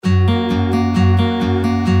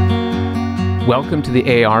Welcome to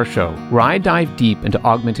the AR Show, where I dive deep into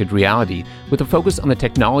augmented reality with a focus on the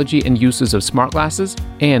technology and uses of smart glasses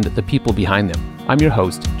and the people behind them. I'm your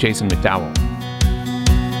host, Jason McDowell.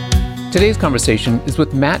 Today's conversation is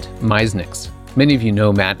with Matt Meisniks. Many of you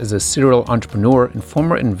know Matt as a serial entrepreneur and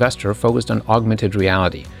former investor focused on augmented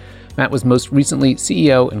reality. Matt was most recently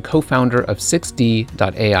CEO and co-founder of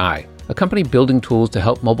 6D.ai, a company building tools to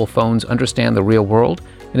help mobile phones understand the real world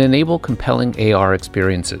and enable compelling AR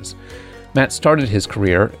experiences. Matt started his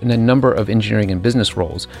career in a number of engineering and business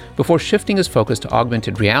roles before shifting his focus to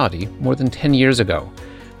augmented reality more than 10 years ago.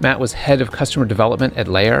 Matt was head of customer development at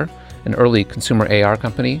Layer, an early consumer AR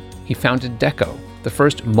company. He founded Deco, the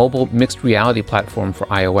first mobile mixed reality platform for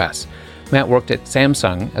iOS. Matt worked at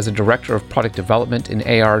Samsung as a director of product development in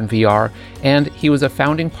AR and VR, and he was a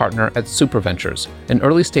founding partner at SuperVentures, an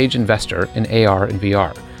early-stage investor in AR and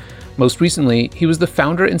VR. Most recently, he was the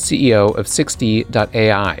founder and CEO of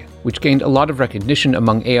 6D.ai, which gained a lot of recognition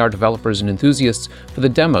among AR developers and enthusiasts for the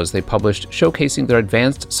demos they published showcasing their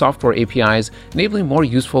advanced software APIs, enabling more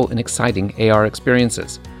useful and exciting AR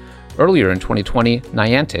experiences. Earlier in 2020,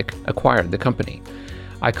 Niantic acquired the company.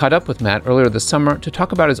 I caught up with Matt earlier this summer to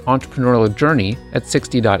talk about his entrepreneurial journey at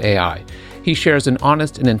 6D.ai. He shares an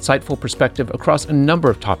honest and insightful perspective across a number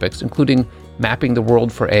of topics, including mapping the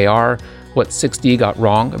world for AR, what 6D got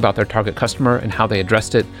wrong about their target customer and how they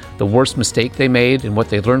addressed it, the worst mistake they made and what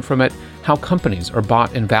they learned from it, how companies are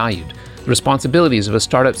bought and valued, the responsibilities of a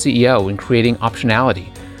startup CEO in creating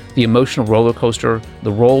optionality, the emotional roller coaster,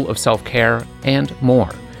 the role of self-care, and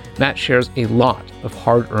more. Matt shares a lot of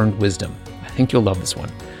hard-earned wisdom. I think you'll love this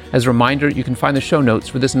one. As a reminder, you can find the show notes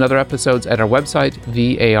for this and other episodes at our website,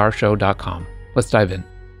 thearshow.com. Let's dive in.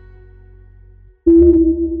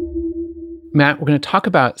 Matt, we're going to talk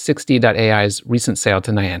about 6D.ai's recent sale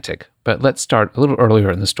to Niantic, but let's start a little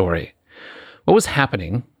earlier in the story. What was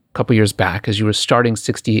happening a couple years back as you were starting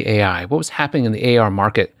 6D.ai? What was happening in the AR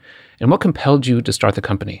market, and what compelled you to start the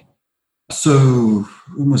company? So,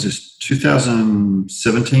 when was this?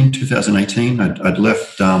 2017, 2018. I'd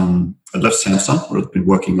left Samsung, where I'd been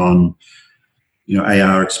working on,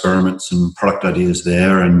 AR experiments and product ideas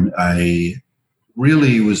there, and I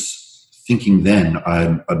really was thinking then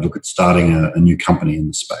I'd look at starting a new company in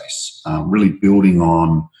the space, really building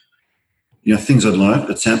on, things I'd learned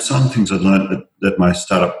at Samsung, things I'd learned at my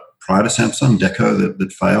startup prior to Samsung, Deco,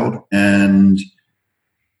 that failed. And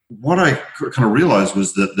what I kind of realized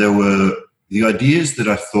was that there were the ideas that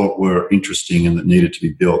I thought were interesting and that needed to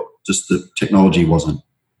be built, just the technology wasn't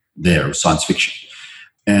there. It was science fiction.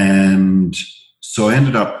 And so I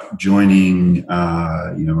ended up joining,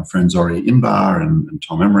 my friends Ori Inbar and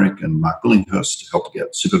Tom Emmerich and Mark Billinghurst to help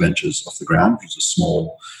get SuperVentures off the ground, which was a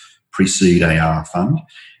small pre-seed AR fund.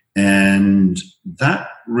 And that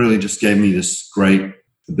really just gave me this great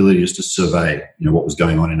ability just to survey, what was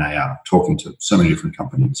going on in AR, talking to so many different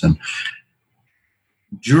companies. And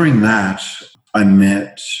during that, I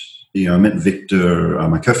met Victor,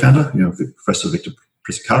 my co-founder, Professor Victor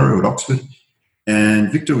Priscaro at Oxford.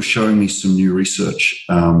 And Victor was showing me some new research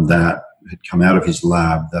that had come out of his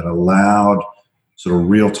lab that allowed sort of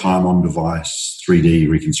real-time on-device 3D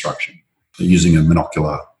reconstruction using a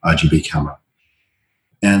monocular RGB camera.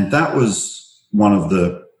 And that was one of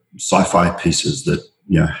the sci-fi pieces that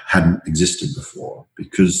hadn't existed before,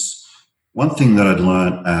 because one thing that I'd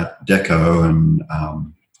learned at Deco and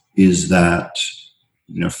is that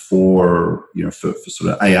for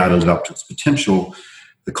sort of AR to live up to its potential,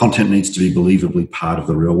 the content needs to be believably part of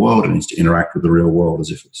the real world. It needs to interact with the real world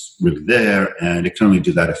as if it's really there, and it can only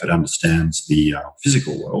do that if it understands the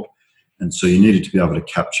physical world. And so you needed to be able to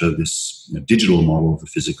capture this digital model of the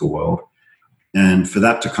physical world, and for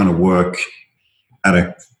that to kind of work at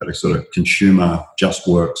a sort of consumer just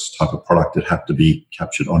works type of product, it had to be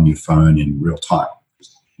captured on your phone in real time.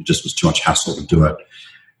 It just was too much hassle to do it,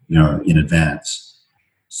 in advance.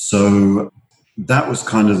 So that was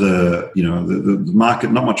kind of the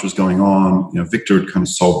market. Not much was going on. Victor had kind of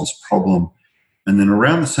solved this problem, and then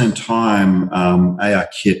around the same time,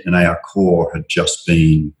 ARKit and ARCore had just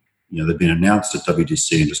been, they'd been announced at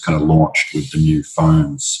WDC and just kind of launched with the new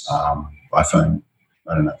phones, iPhone,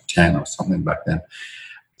 10 or something back then.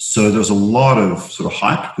 So there was a lot of sort of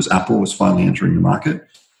hype because Apple was finally entering the market.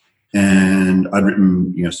 And I'd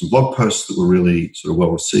written, some blog posts that were really sort of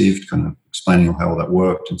well received, kind of explaining how all that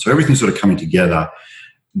worked. And so everything sort of coming together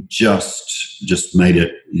just made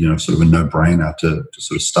it, sort of a no-brainer to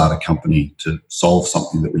sort of start a company to solve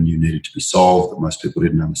something that we knew needed to be solved that most people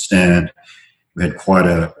didn't understand. We had quite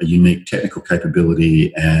a unique technical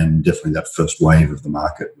capability, and definitely that first wave of the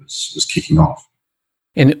market was kicking off.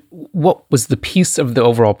 And what was the piece of the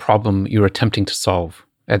overall problem you were attempting to solve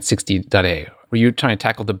at 60.A? Were you trying to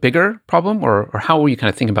tackle the bigger problem, or how were you kind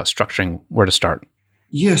of thinking about structuring where to start?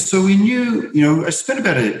 Yeah, so we knew, I spent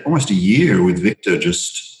about almost a year with Victor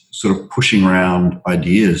just sort of pushing around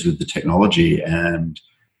ideas with the technology and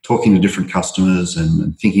talking to different customers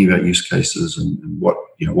and thinking about use cases and what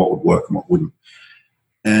would work and what wouldn't.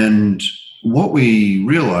 And what we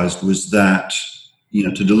realized was that,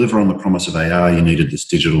 to deliver on the promise of AR, you needed this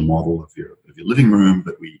digital model of your living room,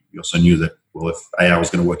 but we also knew that, well, if AR was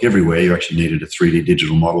going to work everywhere, you actually needed a 3D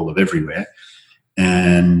digital model of everywhere.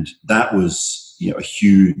 And that was, a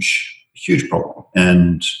huge problem.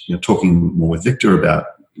 And, talking more with Victor about,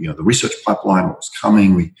 the research pipeline, what was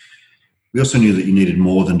coming, we also knew that you needed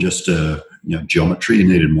more than just a geometry. You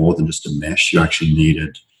needed more than just a mesh. You actually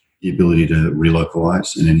needed the ability to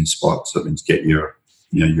relocalize in any spot. So that means get your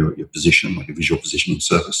position, like a visual positioning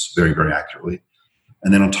surface, very, very accurately.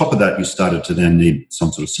 And then on top of that, you started to then need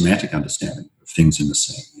some sort of semantic understanding of things in the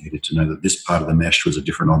scene. You needed to know that this part of the mesh was a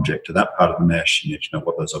different object to that part of the mesh. You needed to know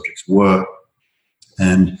what those objects were.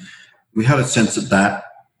 And we had a sense that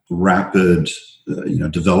rapid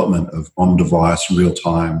development of on-device,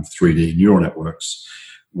 real-time 3D neural networks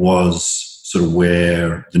was sort of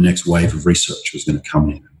where the next wave of research was going to come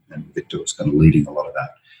in, and Victor was kind of leading a lot of that.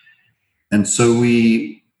 And so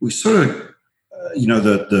we sort of,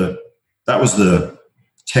 that was the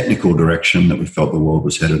technical direction that we felt the world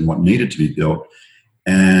was headed and what needed to be built.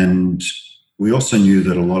 And we also knew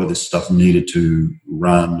that a lot of this stuff needed to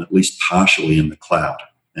run at least partially in the cloud.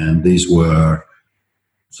 And these were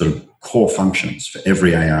sort of core functions for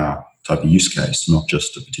every AR type of use case, not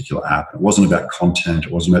just a particular app. It wasn't about content.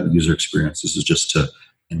 It wasn't about the user experience. This is just to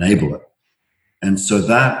enable it. And so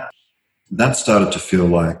that started to feel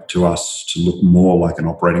like, to us, to look more like an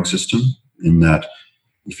operating system, in that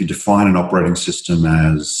if you define an operating system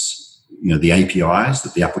as, the APIs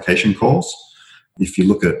that the application calls, if you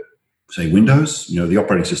look at, say, Windows, the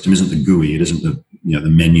operating system isn't the GUI. It isn't the, the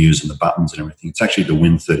menus and the buttons and everything. It's actually the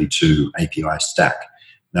Win32 API stack.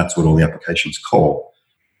 That's what all the applications call.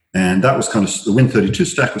 And that was kind of, the Win32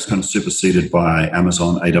 stack was kind of superseded by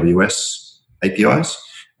Amazon AWS APIs.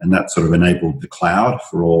 And that sort of enabled the cloud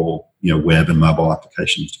for all, web and mobile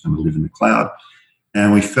applications to kind of live in the cloud.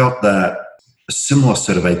 And we felt that a similar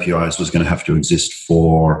set of APIs was going to have to exist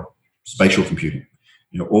for spatial computing.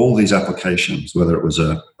 All these applications, whether it was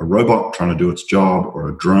a robot trying to do its job, or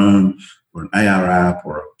a drone, or an AR app,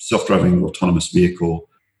 or a self-driving autonomous vehicle,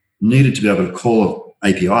 needed to be able to call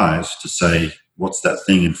APIs to say, what's that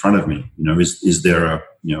thing in front of me? Is there a,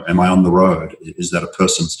 am I on the road? Is that a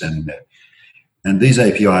person standing there? And these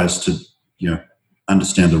APIs to,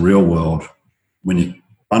 understand the real world, when you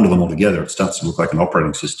bundle them all together, it starts to look like an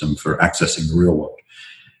operating system for accessing the real world.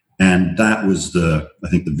 And that was the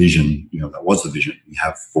vision, that was the vision we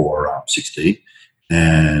have for 6D.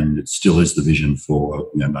 And it still is the vision for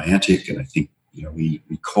Niantic. And I think, we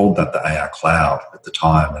called that the AR Cloud at the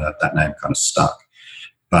time, and that name kind of stuck.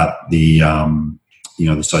 But the,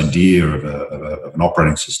 this idea of an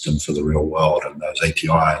operating system for the real world and those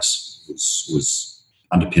APIs was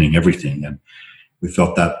underpinning everything. And we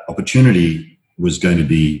felt that opportunity was going to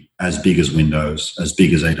be as big as Windows, as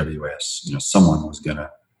big as AWS. Someone was going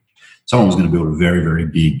to build a very, very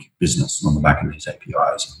big business on the back of these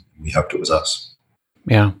APIs. And we hoped it was us.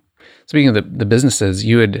 Yeah. Speaking of the businesses,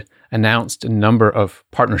 you had announced a number of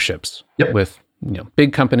partnerships with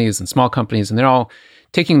big companies and small companies, and they're all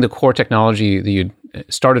taking the core technology that you'd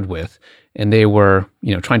started with, and they were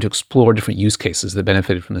trying to explore different use cases that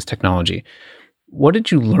benefited from this technology. What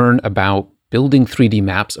did you learn about building 3D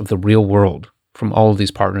maps of the real world from all of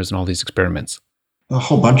these partners and all these experiments? A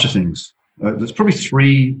whole bunch of things. There's probably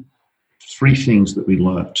three things that we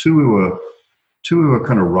learned. Two we were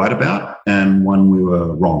kind of right about, and one we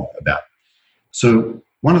were wrong about. So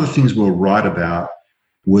one of the things we were right about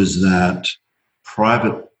was that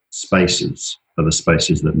private spaces are the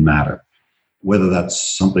spaces that matter, whether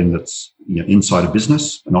that's something that's inside a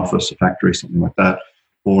business, an office, a factory, something like that,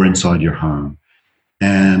 or inside your home.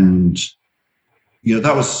 And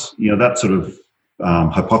that was that sort of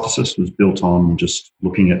hypothesis was built on just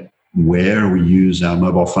looking at where we use our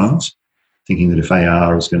mobile phones, thinking that if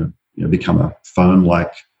AR is going to become a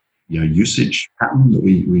phone-like usage pattern that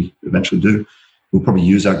we eventually do, we'll probably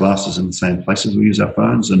use our glasses in the same places we use our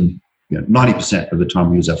phones. And 90% of the time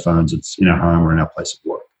we use our phones, it's in our home or in our place of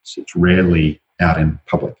work. So it's rarely out in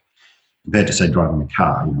public, compared to, say, driving a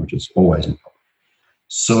car, which is always in public.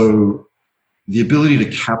 So the ability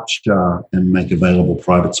to capture and make available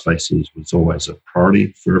private spaces was always a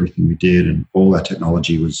priority for everything we did, and all our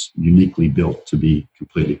technology was uniquely built to be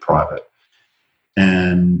completely private.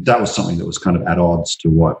 And that was something that was kind of at odds to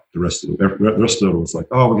what the rest of the world was like.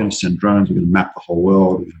 Oh, we're going to send drones. We're going to map the whole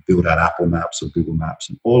world. We're going to build out Apple Maps or Google Maps,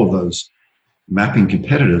 and all of those mapping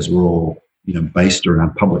competitors were all based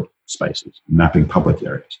around public spaces, mapping public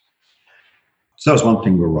areas. So that was one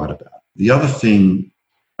thing we were right about. The other thing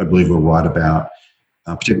I believe we're right about,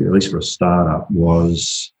 particularly at least for a startup,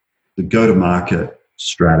 was the go-to-market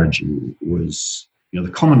strategy. Was the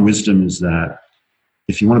common wisdom is that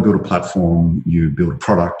if you want to build a platform, you build a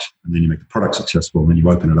product, and then you make the product successful, and then you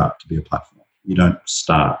open it up to be a platform. You don't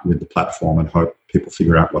start with the platform and hope people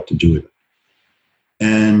figure out what to do with it.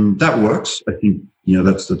 And that works. I think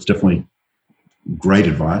that's definitely great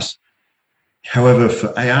advice. However,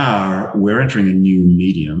 for AR, we're entering a new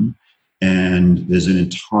medium, and there's an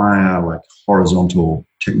entire horizontal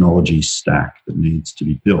technology stack that needs to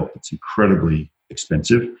be built. It's incredibly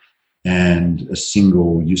expensive, and a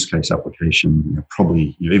single use case application,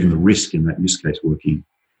 probably even the risk in that use case working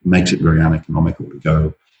makes it very uneconomical to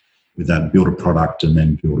go with that, build a product and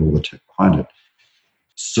then build all the tech behind it.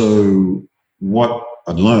 So what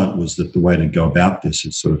I'd learned was that the way to go about this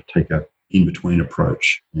is sort of take a in-between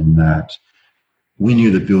approach, in that we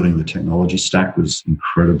knew that building the technology stack was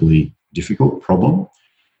incredibly difficult problem,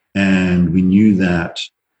 and we knew that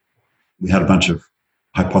we had a bunch of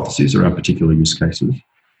hypotheses around particular use cases.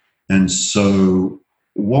 And so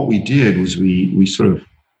what we did was we sort of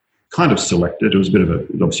kind of selected, it was a bit of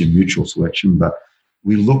obviously a mutual selection, but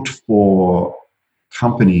we looked for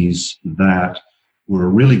companies that were a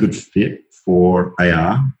really good fit for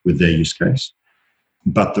AR with their use case,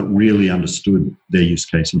 but that really understood their use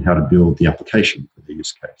case and how to build the application for their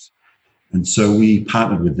use case. And so we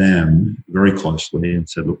partnered with them very closely and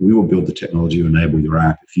said, look, we will build the technology to enable your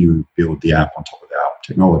app if you build the app on top of our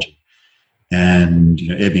technology. And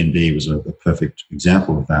Airbnb was a perfect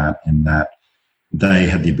example of that, in that they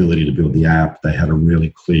had the ability to build the app. They had a really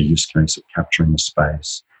clear use case of capturing the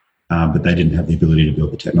space, but they didn't have the ability to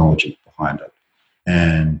build the technology behind it.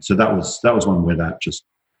 And so that was one where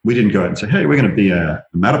we didn't go out and say, hey, we're going to be a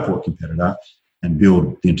Matterport competitor and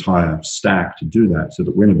build the entire stack to do that, so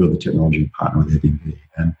that we're going to build the technology and partner with Airbnb.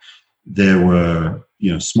 And there were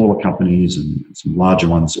smaller companies and some larger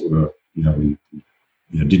ones that were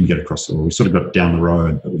we didn't get across the, we sort of got down the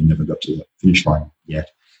road, but we never got to the finish line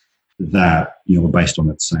yet, that were based on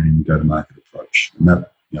that same go-to-market approach. And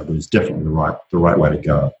that was definitely the right way to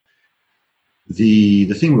go.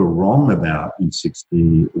 The thing we were wrong about in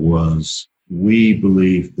 6D was we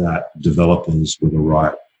believed that developers were the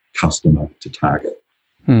right customer to target.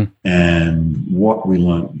 And what we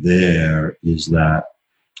learned there is that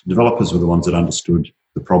developers were the ones that understood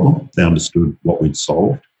the problem. They understood what we'd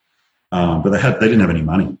solved. But they didn't have any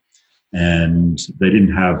money, and they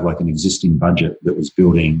didn't have an existing budget that was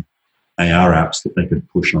building AR apps that they could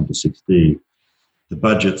push onto 6D. The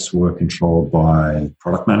budgets were controlled by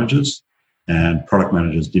product managers, and product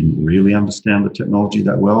managers didn't really understand the technology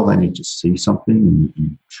that well. They need to see something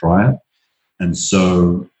and try it. And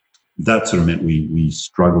so that sort of meant we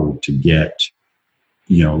struggled to get,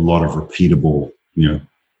 a lot of repeatable,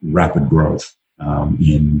 rapid growth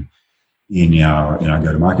in our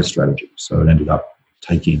go-to-market strategy. So it ended up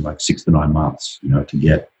taking 6 to 9 months, to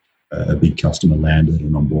get a big customer landed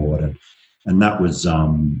and on board. And that was,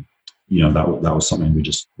 that was something we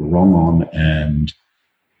just were wrong on. And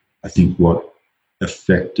I think what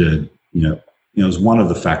affected, it was one of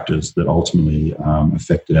the factors that ultimately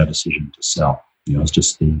affected our decision to sell. It's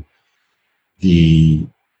just the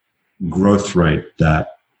growth rate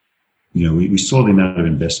that, we saw the amount of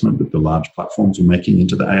investment that the large platforms were making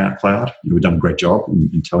into the AR cloud. We've done a great job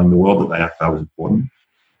in telling the world that the AR cloud was important,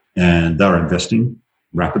 and they were investing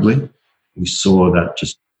rapidly. We saw that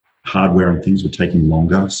just hardware and things were taking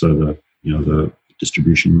longer, so the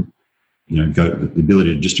distribution, the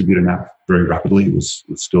ability to distribute an app very rapidly was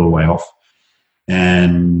still a way off.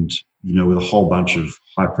 And with a whole bunch of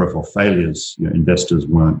high-profile failures, investors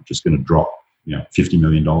weren't just going to drop $50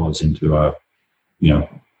 million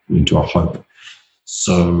into a hope.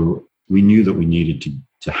 So we knew that we needed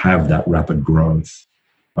to have that rapid growth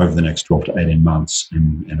over the next 12 to 18 months,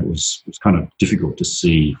 and it was kind of difficult to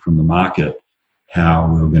see from the market how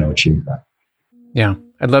we were going to achieve that. Yeah,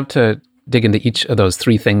 I'd love to dig into each of those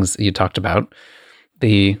three things that you talked about.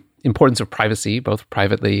 The importance of privacy, both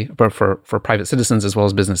privately, but for private citizens as well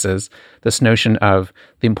as businesses. This notion of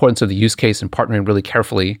the importance of the use case and partnering really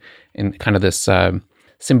carefully in kind of this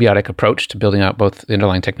symbiotic approach to building out both the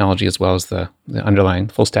underlying technology as well as the underlying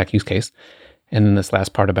full stack use case. And then this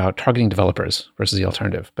last part about targeting developers versus the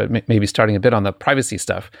alternative, but maybe starting a bit on the privacy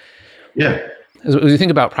stuff. Yeah. As you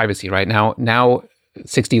think about privacy, right now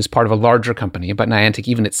 6D is part of a larger company, but Niantic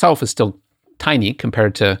even itself is still tiny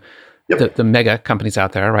compared to Yep. the mega companies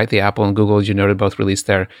out there, right? The Apple and Google, as you noted, both released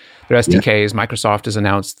their SDKs. Microsoft has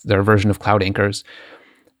announced their version of Cloud Anchors.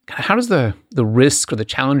 How does the risk or the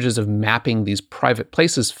challenges of mapping these private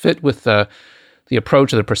places fit with the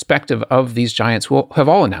approach or the perspective of these giants who have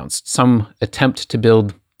all announced some attempt to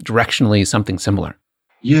build directionally something similar?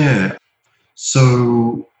 Yeah.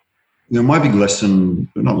 So, my big lesson,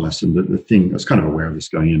 not lesson, but the thing, I was kind of aware of this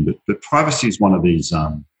going in, but privacy is one of these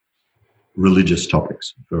religious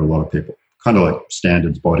topics for a lot of people, kind of like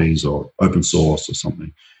standards bodies or open source or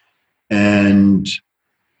something. And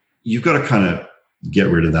you've got to kind of get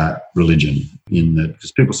rid of that religion in that,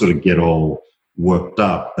 because people sort of get all worked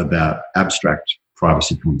up about abstract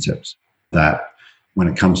privacy concepts, that when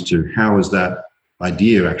it comes to how is that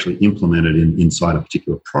idea actually implemented inside a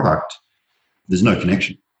particular product, there's no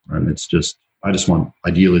connection, right? It's just, I just want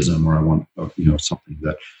idealism, or I want, something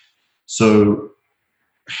that. So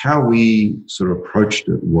how we sort of approached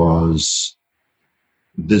it was,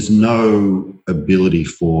 there's no ability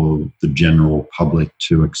for the general public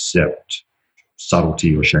to accept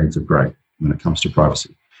subtlety or shades of grey when it comes to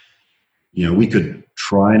privacy. We could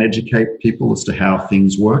try and educate people as to how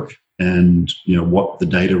things work and, what the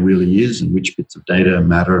data really is and which bits of data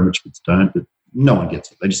matter and which bits don't, but no one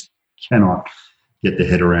gets it. They just cannot get their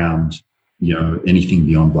head around, anything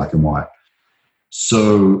beyond black and white.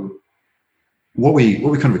 So what we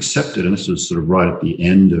kind of accepted, and this was sort of right at the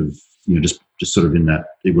end of, just sort of in that,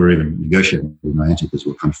 we were even negotiating with Niantic as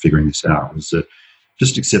we were kind of figuring this out, was that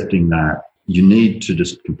just accepting that you need to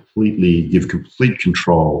just give complete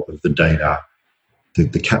control of the data.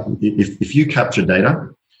 If you capture data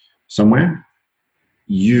somewhere,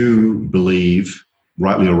 you believe,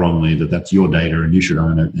 rightly or wrongly, that that's your data and you should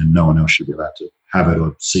own it and no one else should be allowed to have it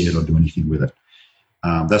or see it or do anything with it.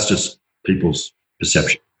 That's just people's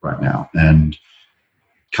perception right now. And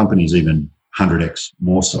companies even 100x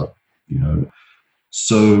more so,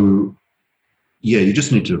 So, you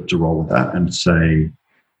just need to roll with that and say,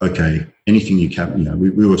 okay, anything you capture,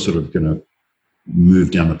 we were sort of going to move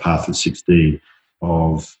down the path of 6D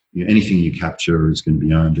of anything you capture is going to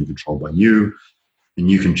be owned and controlled by you, and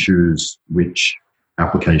you can choose which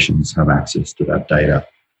applications have access to that data,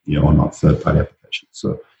 or not third-party applications.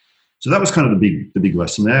 So that was kind of the big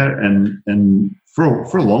lesson there. And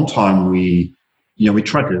for a long time, we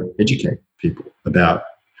tried to educate people about,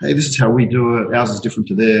 hey, this is how we do it. Ours is different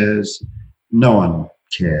to theirs. No one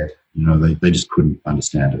cared. They just couldn't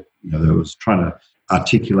understand it. They was trying to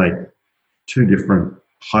articulate two different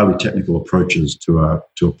highly technical approaches to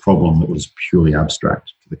a problem that was purely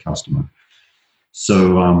abstract to the customer.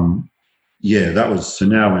 So that was, so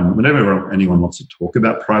now whenever anyone wants to talk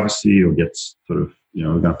about privacy or gets sort of,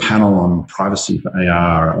 we've got a panel on privacy for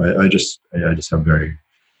AR, I just have very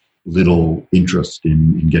little interest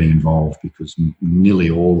in getting involved, because nearly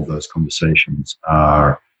all of those conversations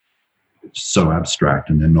are so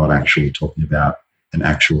abstract and they're not actually talking about an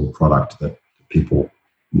actual product that people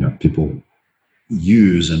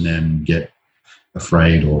use and then get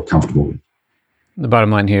afraid or comfortable with. The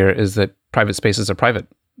bottom line here is that private spaces are private.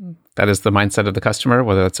 That is the mindset of the customer,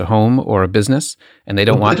 whether it's a home or a business, and they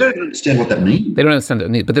don't understand what that means. They don't understand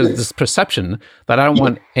it, but there's this perception that I don't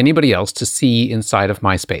want anybody else to see inside of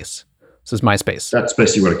my space. This is my space. That's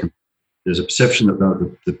basically what it can. There's a perception that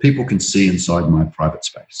the people can see inside my private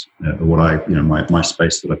space, or what my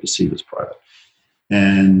space that I perceive as private.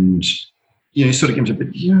 And you sort of get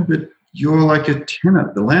into, but you're like a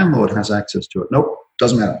tenant. The landlord has access to it. Nope,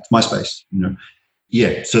 doesn't matter. It's my space.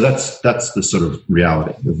 So that's the sort of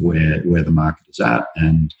reality of where the market is at.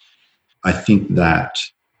 And I think that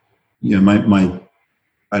I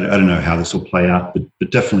don't know how this will play out,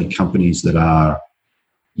 but definitely companies that are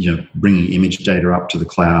bringing image data up to the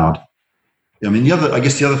cloud. I mean, the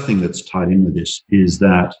other thing that's tied in with this is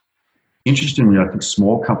that, interestingly, I think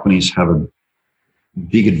small companies have a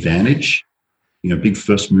big advantage, big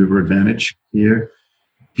first mover advantage here,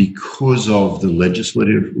 because of the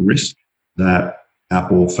legislative risk that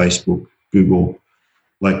Apple, Facebook, Google,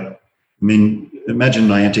 imagine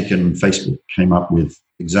Niantic and Facebook came up with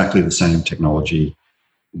exactly the same technology,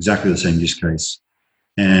 exactly the same use case,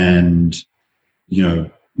 and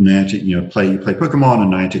Niantic, you play Pokemon,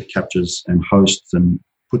 and Niantic captures and hosts and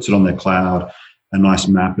puts it on their cloud, a nice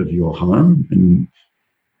map of your home. And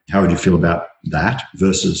how would you feel about that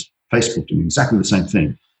versus Facebook doing exactly the same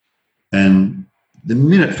thing? And the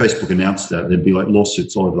minute Facebook announced that, there'd be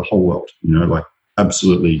lawsuits all over the whole world,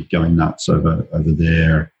 absolutely going nuts over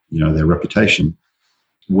their, their reputation.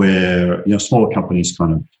 Where, smaller companies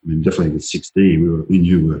definitely with 6D, we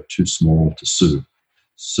knew we were too small to sue.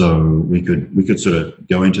 So we could sort of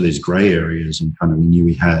go into these grey areas, and we knew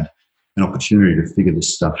we had an opportunity to figure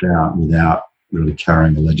this stuff out without really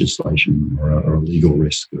carrying a legislation or a legal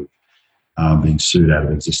risk of being sued out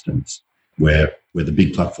of existence, where the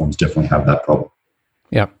big platforms definitely have that problem.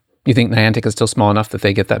 Yeah. You think Niantic is still small enough that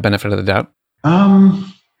they get that benefit of the doubt?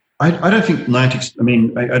 I don't think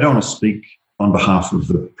Niantic, I don't want to speak on behalf of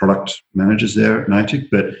the product managers there at Niantic,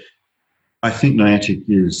 but I think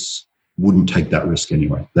Niantic wouldn't take that risk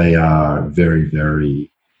anyway. They are very,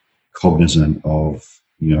 very cognizant of,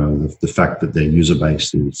 the fact that their user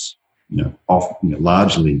base is,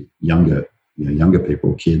 largely younger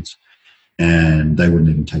people, kids, and they wouldn't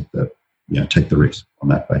even take the risk on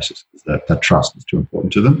that basis. That trust is too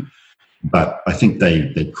important to them. But I think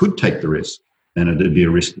they could take the risk, and it'd be a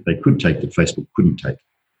risk that they could take that Facebook couldn't take,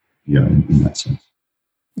 in that sense.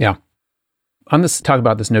 Yeah. On this, talk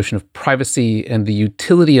about this notion of privacy and the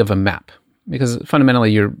utility of a map, because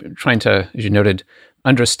fundamentally you're trying to, as you noted,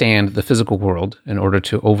 understand the physical world in order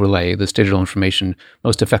to overlay this digital information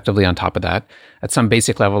most effectively on top of that. At some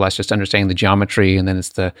basic level, that's just understanding the geometry, and then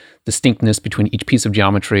it's the distinctness between each piece of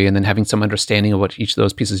geometry, and then having some understanding of what each of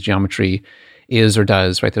those pieces of geometry is or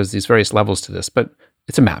does, right? There's these various levels to this, but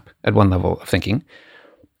it's a map at one level of thinking.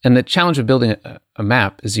 And the challenge of building a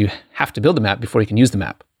map is you have to build a map before you can use the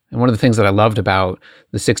map. And one of the things that I loved about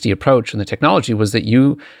the 6D approach and the technology was that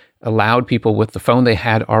you allowed people with the phone they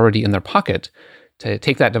had already in their pocket to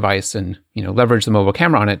take that device and leverage the mobile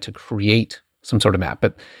camera on it to create some sort of map.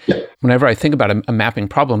 But whenever I think about a mapping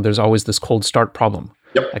problem, there's always this cold start problem.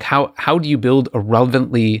 Yep. Like how do you build a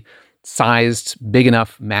relevantly sized, big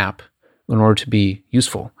enough map in order to be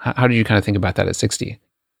useful? How do you kind of think about that at 6D?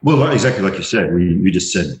 Well, exactly like you said, we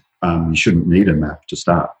just said you shouldn't need a map to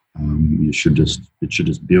start. It should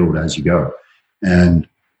just build as you go. And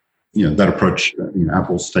that approach,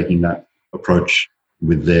 Apple's taking that approach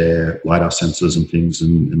with their LiDAR sensors and things,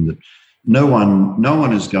 and no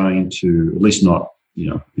one is going to, at least not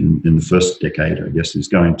in the first decade, I guess, is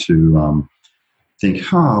going to think,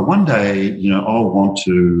 one day I'll want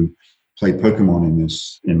to play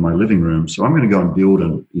Pokemon in my living room, so I'm going to go and build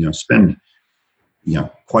and spend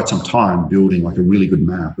quite some time building like a really good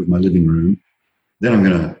map of my living room. Then I'm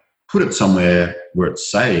going to put it somewhere where it's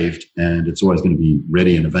saved, and it's always going to be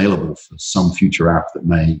ready and available for some future app that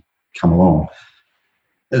may come along.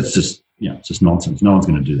 It's just nonsense. No one's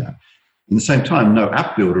going to do that. At the same time, no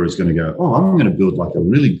app builder is going to go, I'm going to build like a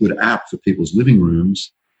really good app for people's living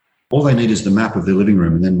rooms. All they need is the map of their living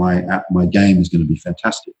room, and then my game is going to be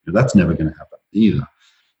fantastic. That's never going to happen either.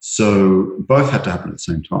 So both had to happen at the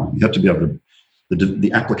same time. You have to be able to,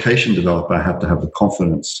 the application developer had to have the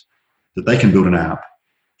confidence that they can build an app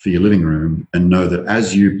for your living room and know that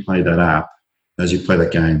as you play that app, as you play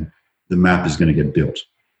that game, the map is going to get built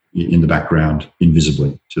in the background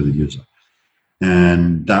invisibly to the user.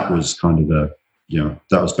 And that was kind of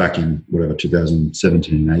that was back in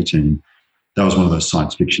 2017, 18. That was one of those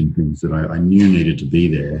science fiction things that I knew needed to be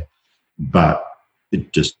there, but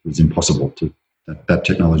it just was impossible that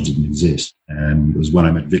technology didn't exist. And it was when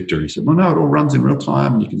I met Victor, he said, well, no, it all runs in real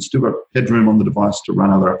time and you can still got headroom on the device to run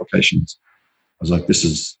other applications. I was like, this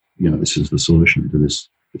is the solution to this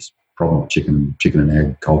problem of chicken and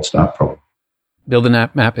egg cold start problem. Build an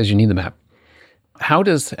app map as you need the map. How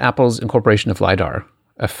does Apple's incorporation of LiDAR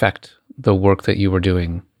affect the work that you were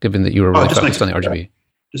doing, given that you were really focused on the RGB?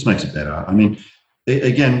 Just makes it better.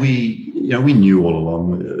 Again, we knew all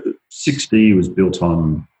along. 6D was built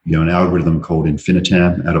on an algorithm called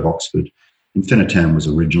Infinitam out of Oxford. Infinitam was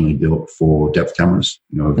originally built for depth cameras,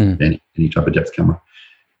 any type of depth camera.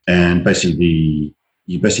 And basically,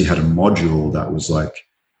 you had a module that was like,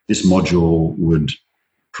 this module would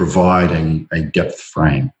provide a depth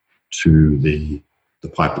frame to the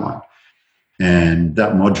pipeline. And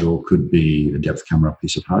that module could be a depth camera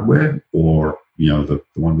piece of hardware, or the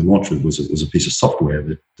one we launched with was a piece of software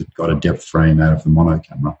that got a depth frame out of the mono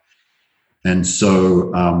camera. And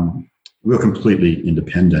so we were completely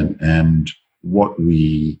independent, and what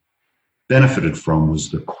we benefited from was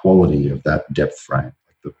the quality of that depth frame.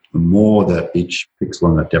 The more that each pixel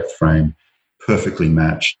on that depth frame perfectly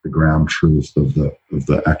matched the ground truth of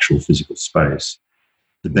the actual physical space,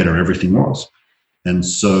 the better everything was. And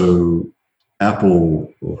so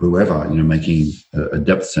Apple or whoever, making a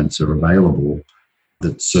depth sensor available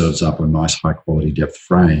that serves up a nice high quality depth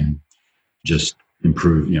frame just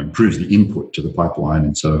improves the input to the pipeline,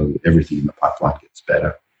 and so everything in the pipeline gets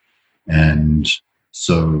better. And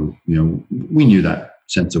so we knew that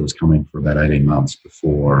sensor was coming for about 18 months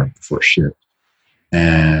before it shipped,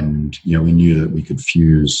 and we knew that we could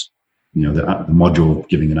fuse the module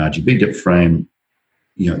giving an RGB depth frame,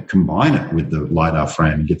 combine it with the LiDAR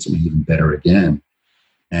frame and get something even better again.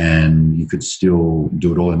 and you could still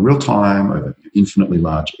do it all in real time over infinitely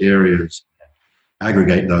large areas,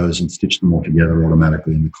 aggregate those and stitch them all together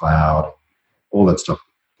automatically in the cloud, all that stuff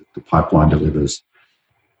that the pipeline delivers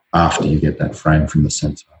after you get that frame from the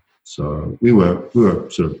sensor. So we were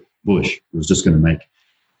sort of bullish. It was just going to make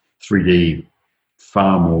 3D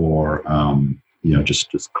far more,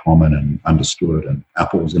 just common and understood, and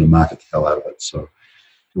Apple was going to market the hell out of it. So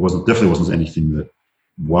it definitely wasn't anything that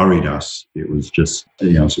worried us. It was just,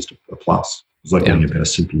 it's just a plus. It was like getting a better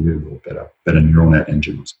CPU or better neural net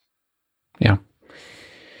engines. Yeah.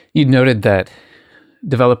 You noted that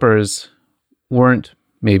developers weren't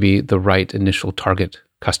maybe the right initial target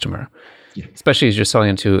customer, especially as you're selling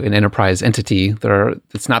into an enterprise entity.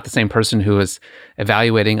 It's not the same person who is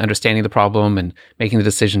evaluating, understanding the problem, and making the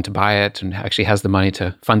decision to buy it, and actually has the money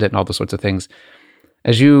to fund it, and all those sorts of things.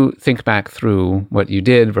 As you think back through what you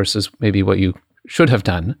did versus maybe what you should have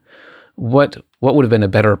done, what would have been a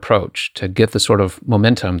better approach to get the sort of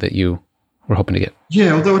momentum that you were hoping to get?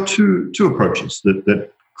 Yeah, well, there were two approaches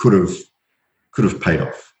that could have paid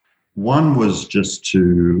off. One was just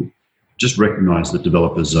to recognize that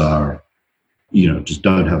developers are, just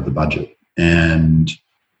don't have the budget, and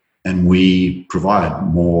we provide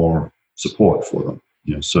more support for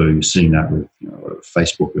them. So you're seeing that with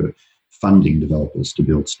Facebook funding developers to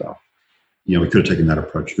build stuff. We could have taken that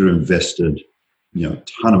approach. We could have invested, a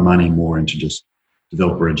ton of money more into just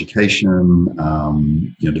developer education,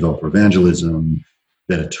 developer evangelism,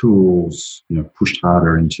 better tools, pushed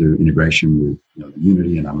harder into integration with the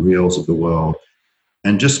Unity and Unreals of the world,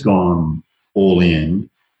 and just gone all in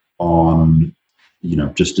on,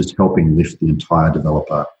 just helping lift the entire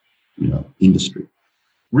developer, industry.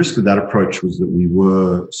 Risk with that approach was that we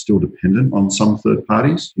were still dependent on some third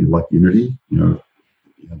parties, like Unity.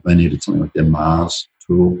 They needed something like their Mars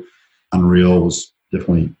tool. Unreal was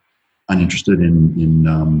definitely uninterested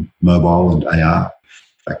in mobile and AR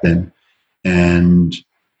back then. And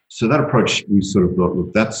so that approach, we sort of thought,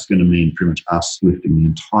 look, that's going to mean pretty much us lifting the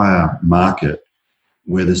entire market,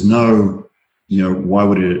 where there's no, why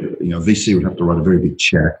would it, VC would have to write a very big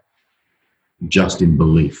check just in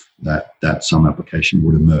belief that some application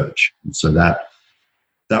would emerge. And so that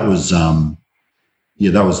was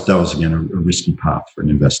again a risky path for an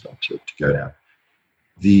investor to go down.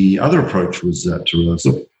 The other approach was to realize,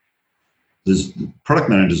 look, there's product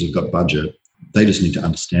managers have got budget. They just need to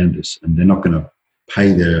understand this, and they're not going to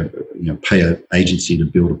pay an agency to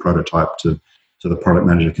build a prototype so the product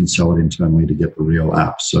manager can sell it internally to get the real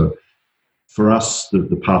app. So for us,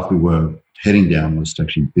 the path we were heading down was to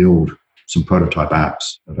actually build some prototype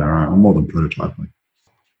apps of our own, or more than prototype, like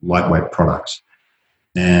lightweight products,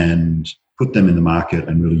 and put them in the market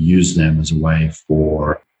and really use them as a way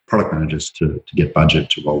for product managers to get budget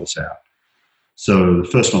to roll this out. So the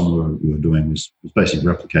first one we were doing was basically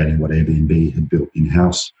replicating what Airbnb had built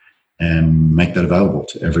in-house and make that available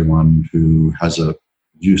to everyone who has a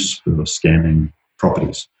use for scanning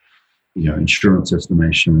properties, insurance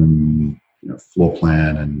estimation, floor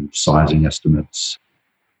plan and sizing estimates,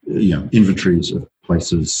 inventories of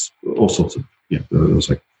places, all sorts of, there was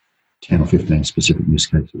like 10 or 15 specific use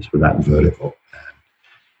cases for that vertical.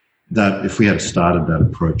 And that if we had started that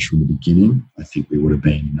approach from the beginning, I think we would have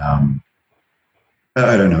been,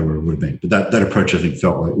 I don't know where it would have been, but that approach I think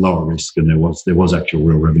felt like lower risk, and there was actual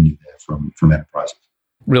real revenue there from enterprises.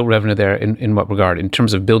 Real revenue there in what regard? In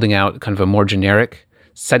terms of building out kind of a more generic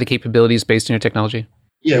set of capabilities based on your technology?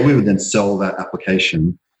 Yeah, we would then sell that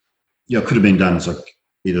application. It could have been done as like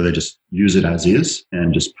either they just use it as is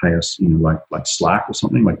and just pay us, like Slack or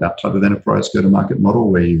something, like that type of enterprise go-to-market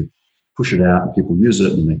model where you push it out and people use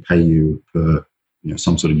it and they pay you per,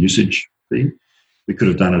 some sort of usage fee. We could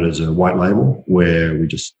have done it as a white label where we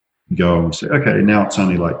just go and we say, okay, now it's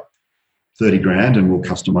only like 30 grand and we'll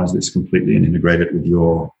customize this completely and integrate it with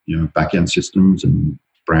your, back-end systems and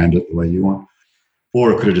brand it the way you want.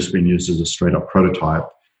 Or it could have just been used as a straight up prototype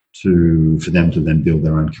for them to then build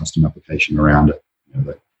their own custom application around it.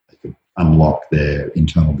 That they could unlock their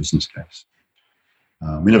internal business case.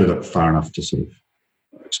 We never got far enough to sort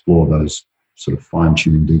of explore those sort of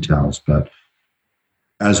fine-tuning details, but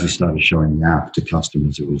as we started showing the app to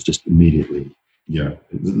customers, it was just immediately,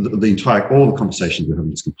 all the conversations we were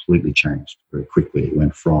having just completely changed very quickly. It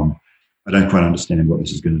went from, I don't quite understand what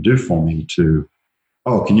this is going to do for me, to,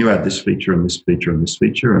 oh, can you add this feature and this feature and this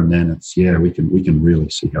feature? And then it's, we can really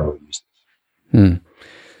see how we use this.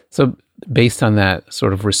 So based on that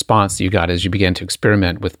sort of response you got as you began to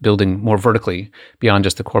experiment with building more vertically beyond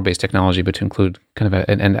just the core-based technology, but to include kind of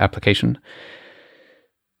an application,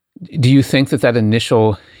 do you think that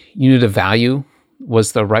initial unit of value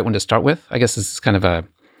was the right one to start with? I guess this is kind of an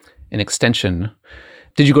extension.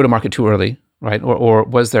 Did you go to market too early, right? Or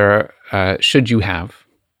was there, should you have,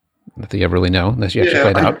 not that you ever really know, unless you actually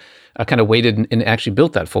played out, kind of waited and actually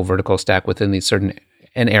built that full vertical stack within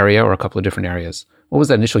an area or a couple of different areas? What was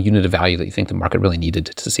that initial unit of value that you think the market really needed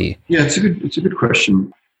to see? Yeah, it's a good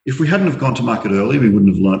question. If we hadn't have gone to market early, we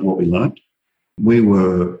wouldn't have learned what we learned. We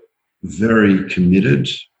were very committed,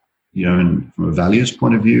 and from a values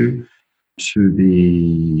point of view, to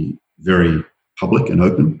be very public and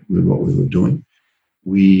open with what we were doing.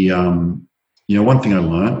 We, one thing I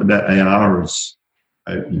learned about AR is,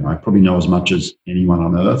 I probably know as much as anyone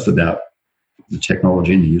on earth about the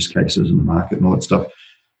technology and the use cases and the market and all that stuff.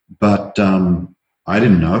 But I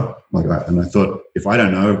didn't know, and I thought, if I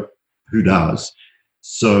don't know, who does?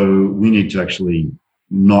 So we need to actually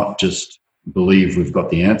not just believe we've got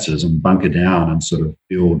the answers and bunker down and sort of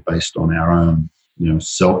build based on our own,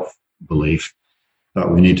 self-belief,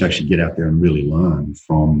 but we need to actually get out there and really learn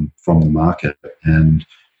from the market. And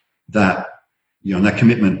that, and that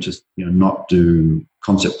commitment to, not do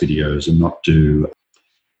concept videos and not do,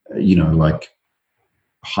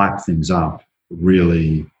 hype things up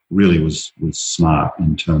really was smart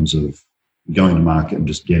in terms of going to market and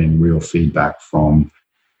just getting real feedback from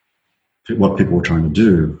what people were trying to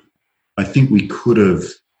do. I think we could have,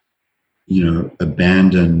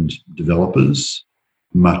 abandoned developers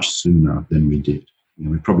much sooner than we did.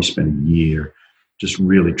 We probably spent a year just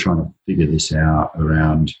really trying to figure this out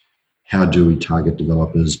around how do we target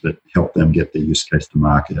developers but help them get their use case to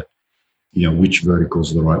market, which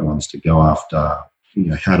verticals are the right ones to go after,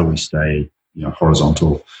 how do we stay,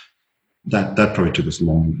 horizontal. That probably took us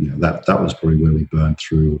long. That was probably where we burned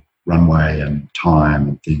through runway and time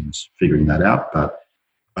and things, figuring that out. But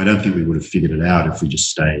I don't think we would have figured it out if we just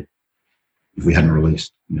stayed, if we hadn't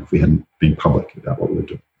released, if we hadn't been public about what we were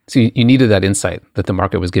doing. So you needed that insight that the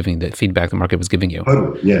market was giving, that feedback the market was giving you.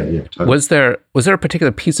 Totally. Yeah, totally. Was there a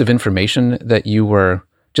particular piece of information that you were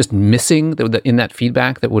just missing in that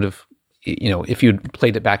feedback that would have, if you'd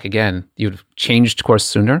played it back again, you'd have changed course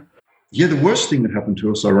sooner? Yeah, the worst thing that happened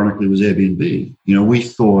to us, ironically, was Airbnb. We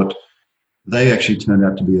thought they actually turned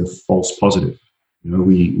out to be a false positive.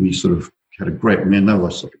 We sort of had a great, they were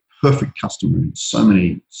like a perfect customer in so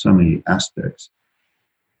many aspects.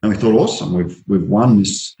 And we thought, awesome, we've won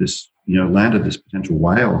this, landed this potential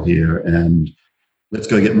whale here, and let's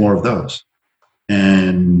go get more of those.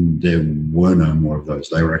 And there were no more of those.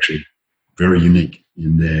 They were actually very unique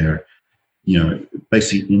in their,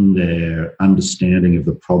 basically in their understanding of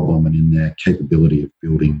the problem and in their capability of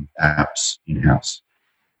building apps in-house.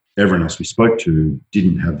 Everyone else we spoke to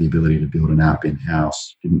didn't have the ability to build an app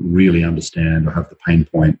in-house, didn't really understand or have the pain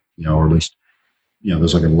point, or at least,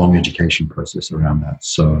 there's like a long education process around that.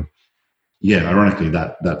 So, yeah, ironically,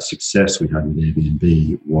 that success we had with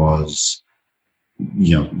Airbnb was,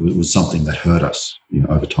 was something that hurt us,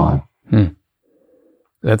 over time.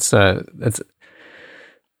 That's a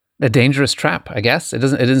dangerous trap, I guess. It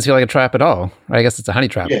doesn't feel like a trap at all. I guess it's a honey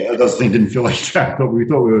trap. Yeah, those things didn't feel like a trap, but we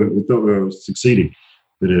thought we were succeeding.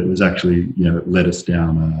 But it was actually, it led us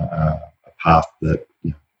down a path that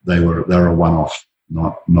they were a one-off,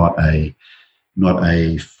 not a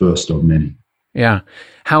first of many. Yeah.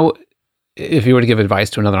 How, if you were to give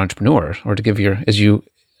advice to another entrepreneur, or to give as you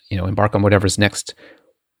embark on whatever's next,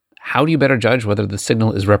 how do you better judge whether the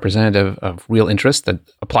signal is representative of real interest that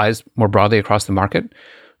applies more broadly across the market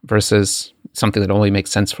versus something that only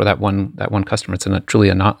makes sense for that one customer? It's truly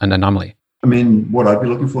an anomaly. I mean, what I'd be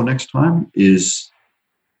looking for next time is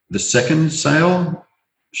the second sale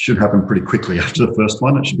should happen pretty quickly after the first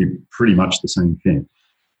one. It should be pretty much the same thing.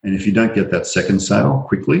 And if you don't get that second sale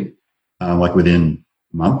quickly, like within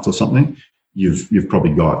a month or something, you've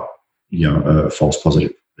probably got a false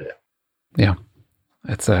positive there. Yeah,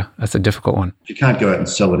 that's a difficult one. If you can't go out and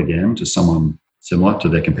sell it again to someone similar to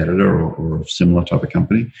their competitor or a similar type of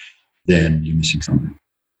company, then you're missing something.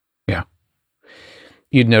 Yeah.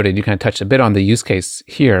 You kind of touched a bit on the use case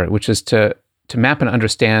here, which is to map and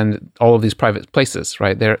understand all of these private places,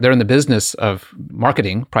 right? They're in the business of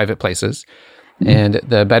marketing private places. And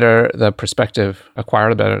the better the prospective acquirer,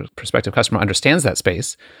 the better prospective customer understands that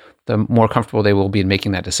space, the more comfortable they will be in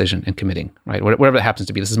making that decision and committing, right? Whatever that happens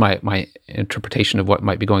to be. This is my interpretation of what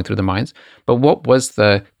might be going through their minds. But what was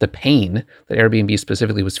the pain that Airbnb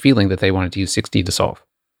specifically was feeling that they wanted to use 6D to solve?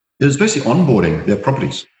 It was basically onboarding their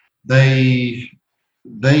properties. They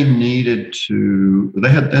needed to, they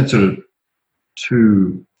had sort of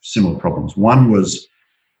two similar problems. One was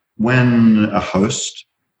when a host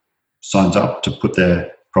signs up to put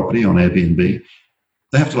their property on Airbnb,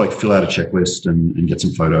 they have to fill out a checklist and get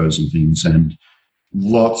some photos and things. And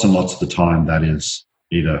lots of the time that is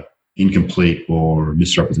either incomplete or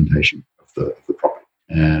misrepresentation of the property.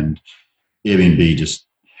 And Airbnb just,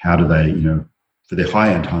 how do they, for their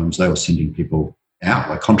high-end homes, they were sending people out,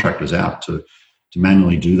 like contractors out to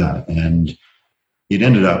manually do that. And it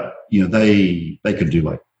ended up, they could do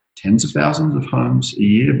like tens of thousands of homes a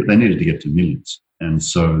year, but they needed to get to millions. And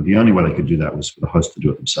so the only way they could do that was for the host to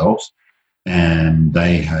do it themselves. And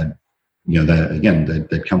they had,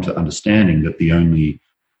 they'd come to understanding that the only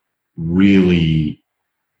really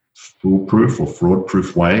foolproof or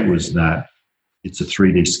fraud-proof way was that it's a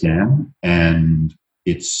 3D scan and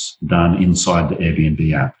it's done inside the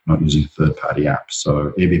Airbnb app, not using a third-party app.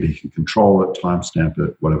 So Airbnb can control it, timestamp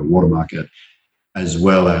it, whatever, watermark it, as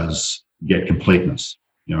well as get completeness.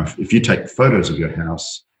 If you take photos of your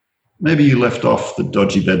house, maybe you left off the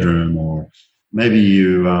dodgy bedroom, or maybe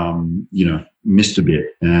you, missed a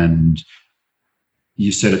bit, and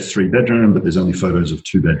you said it's 3-bedroom, but there's only photos of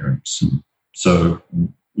 2 bedrooms. And so,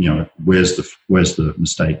 where's the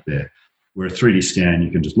mistake there? Where a 3D scan,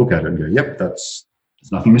 you can just look at it and go, yep, there's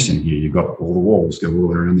nothing missing here. You've got all the walls go all the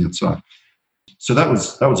way around the outside. So that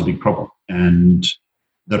was a big problem. And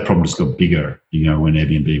that problem just got bigger, when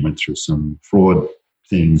Airbnb went through some fraud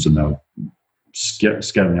things, and they were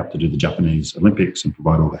scaling up to do the Japanese Olympics and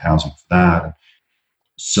provide all the housing for that.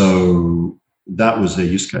 So that was their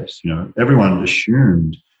use case. Everyone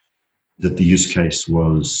assumed that the use case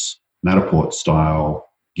was Matterport style.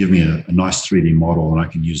 Give me a nice 3D model, and I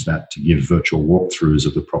can use that to give virtual walkthroughs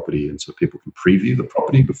of the property, and so people can preview the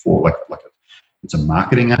property before, it's a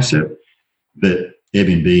marketing asset. But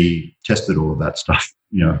Airbnb tested all of that stuff,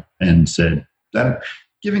 and said that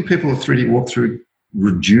giving people a 3D walkthrough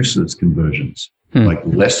reduces conversions. Like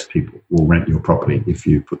less people will rent your property if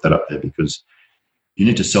you put that up there, because you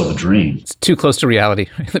need to sell the dream. It's too close to reality.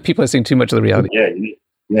 People are seeing too much of the reality.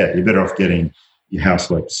 Yeah, you're better off getting your house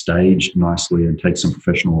staged nicely and take some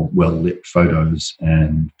professional, well-lit photos,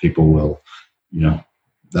 and people will,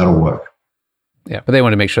 that'll work. Yeah, but they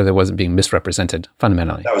want to make sure that it wasn't being misrepresented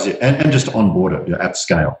fundamentally. That was it. And just onboard it at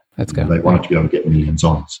scale. At scale. They wanted to be able to get millions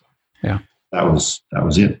on. So yeah. That was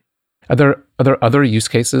it. Are there other use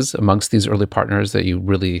cases amongst these early partners that you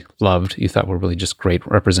really loved, you thought were really just great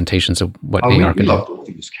representations of what AR can do? We loved all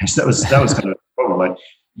the use cases. That was kind of the problem.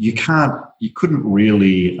 You couldn't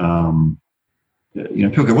really,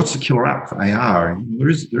 people go, what's the killer app for AR? There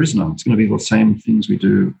is none. It's going to be the same things we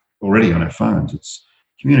do already on our phones. It's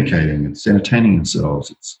communicating, it's entertaining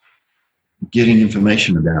ourselves, it's getting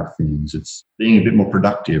information about things, it's being a bit more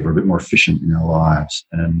productive or a bit more efficient in our lives.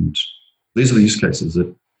 And these are the use cases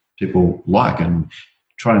that people like, and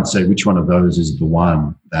try and say which one of those is the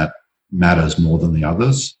one that matters more than the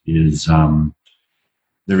others is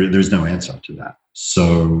there is no answer to that.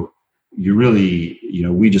 So you really,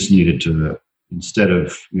 we just needed to, instead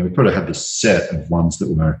of, we probably had this set of ones that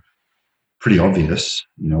were pretty obvious,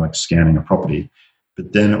 like scanning a property,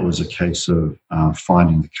 but then it was a case of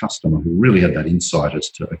finding the customer who really had that insight as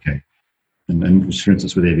to, okay, and for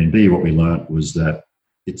instance with Airbnb, what we learned was that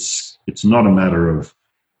it's not a matter of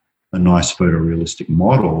a nice photorealistic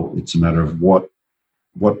model. It's a matter of what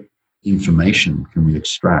information can we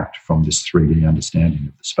extract from this 3D understanding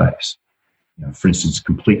of the space. For instance,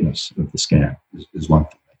 completeness of the scan is one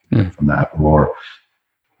thing they can get from that, or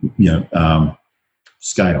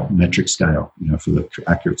scale, metric scale, for the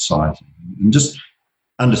accurate sizing, and just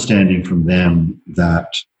understanding from them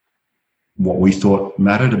that what we thought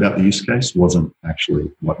mattered about the use case wasn't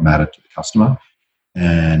actually what mattered to the customer.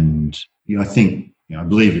 And I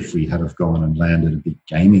believe if we had have gone and landed a big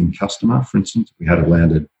gaming customer, for instance, if we had have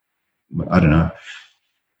landed, I don't know,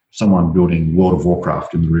 someone building World of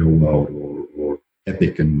Warcraft in the real world, or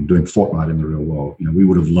Epic and doing Fortnite in the real world, we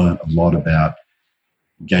would have learned a lot about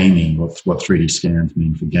gaming, what 3D scans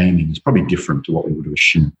mean for gaming is probably different to what we would have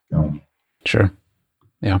assumed going in. Sure.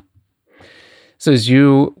 Yeah. So as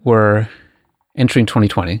you were entering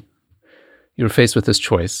 2020, you were faced with this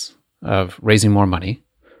choice of raising more money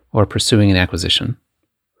or pursuing an acquisition.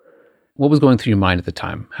 What was going through your mind at the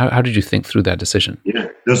time? How did you think through that decision? Yeah,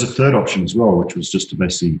 there's a third option as well, which was just to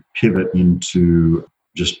basically pivot into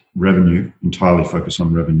just revenue, entirely focus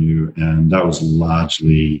on revenue. And that was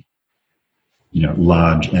largely,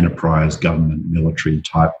 large enterprise, government, military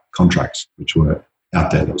type contracts, which were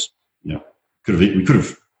out there. That was, we could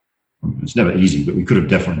have, it's never easy, but we could have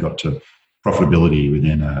definitely got to profitability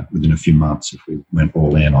within a few months if we went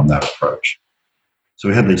all in on that approach. So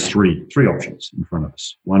we had these three options in front of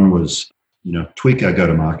us. One was, tweak our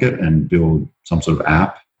go-to-market and build some sort of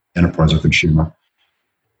app, enterprise or consumer,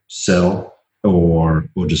 sell, or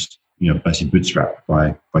just, basically bootstrap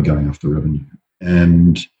by going after revenue.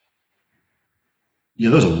 And, there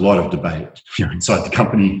was a lot of debate, inside the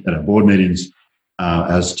company at our board meetings.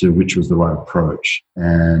 as to which was the right approach.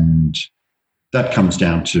 And that comes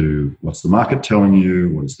down to what's the market telling you,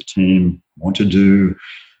 what does the team want to do,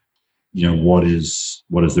 what is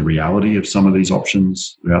the reality of some of these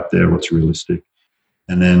options that are out there, what's realistic,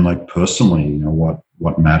 and then like personally,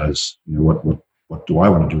 what matters, what do I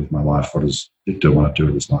want to do with my life, what does Victor want to do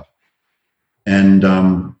with his life. And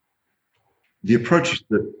the approach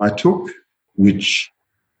that I took, which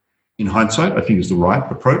in hindsight I think is the right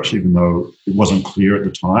approach, even though it wasn't clear at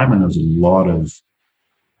the time, and there was a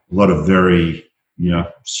lot of very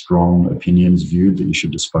strong opinions viewed that you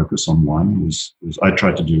should just focus on one, was I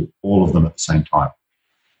tried to do all of them at the same time.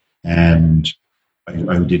 And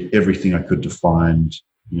I did everything I could to find,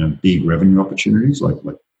 big revenue opportunities, like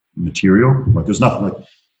material. Like there's nothing like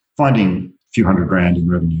finding a few $100,000 in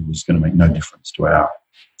revenue was going to make no difference to our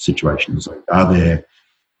situation. It was like, are there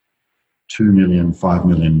 2 million, 5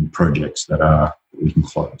 million projects that we can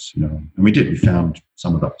close? And we did. We found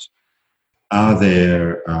some of those. Are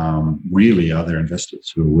there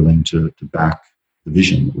investors who are willing to back the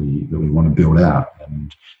vision that we want to build out?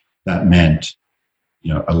 And that meant,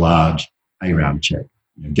 a large A-round check.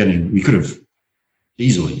 We could have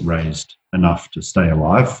easily raised enough to stay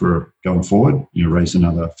alive for going forward. Raise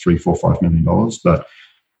another $3, $4, $5 million. But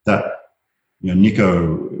that,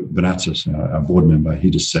 Nico Bonatzis, our board member, he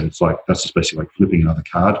just said that's just basically like flipping another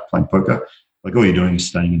card, playing poker. Like all you're doing is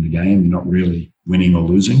staying in the game. You're not really winning or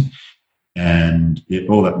losing. And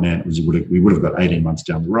all that meant was we would have got 18 months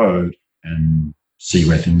down the road and see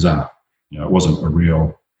where things are. It wasn't a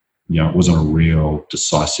real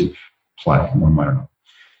decisive play one way or another.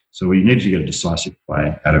 So we needed to get a decisive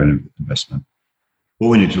play out of an investment. Or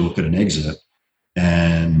we needed to look at an exit,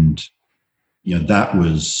 and that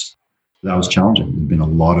was challenging. There'd been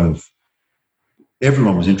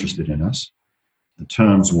everyone was interested in us. The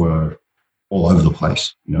terms were all over the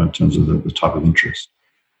place, in terms of the type of interest.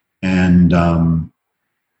 And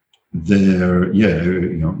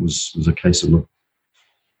it was a case of, look,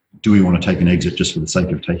 do we want to take an exit just for the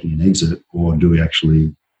sake of taking an exit, or do we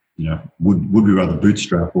actually, would we rather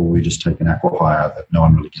bootstrap, or we just take an acqui-hire that no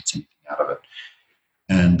one really gets anything out of it?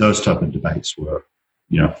 And those type of debates were,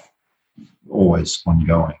 always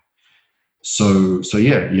ongoing. So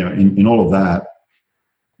in all of that,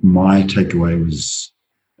 my takeaway was,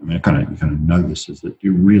 you kind of know this, is that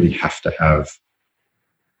you really have to have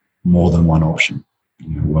more than one option,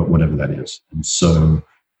 whatever that is. And so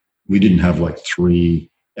we didn't have we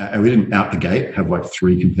didn't out the gate have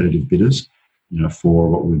 3 competitive bidders, for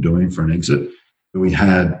what we were doing for an exit. But we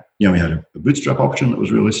had a bootstrap option that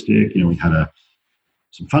was realistic. We had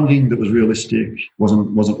some funding that was realistic,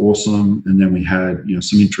 wasn't awesome. And then we had,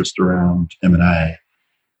 some interest around M&A.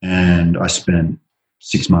 And I spent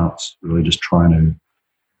 6 months really just trying to,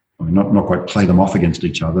 not quite play them off against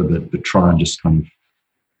each other, but try and just kind of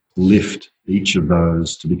lift each of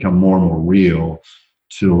those to become more and more real,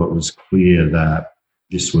 till it was clear that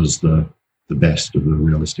this was the best of the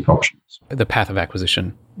realistic options. The path of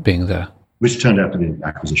acquisition being which turned out to be an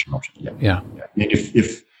acquisition option. Yeah.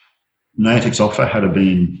 If Niantic's offer had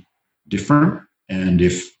been different, and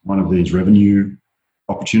if one of these revenue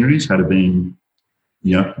opportunities had been,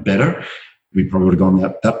 better, we probably would have gone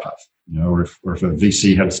that path. Or if a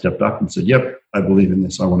VC had stepped up and said, "Yep, I believe in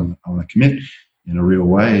this. I want to commit in a real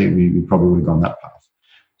way," we probably would have gone that path.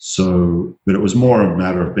 So, but it was more a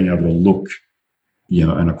matter of being able to look,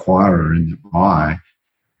 an acquirer in the eye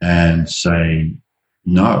and say,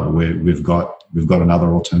 "No, we've got another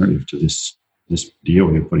alternative to this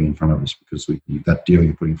deal you're putting in front of us, because that deal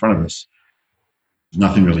you're putting in front of us, there's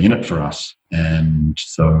nothing really in it for us, and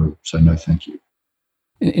so no, thank you."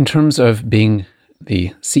 In terms of being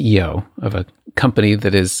the CEO of a company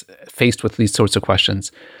that is faced with these sorts of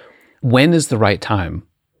questions, when is the right time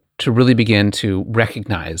to really begin to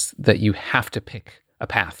recognize that you have to pick a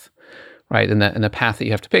path, right? And the path that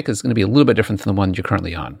you have to pick is going to be a little bit different than the one you're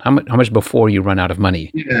currently on. How much before you run out of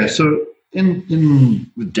money? Yeah. So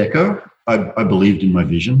with Deco, I believed in my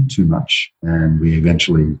vision too much, and we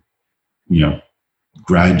eventually,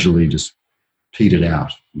 gradually just petered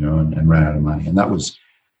out, and ran out of money. And that was,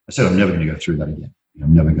 I said, I'm never going to go through that again.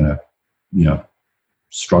 I'm never going to,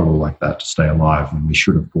 struggle like that to stay alive when we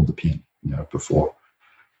should have pulled the pin, before.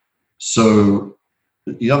 So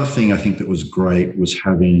the other thing I think that was great was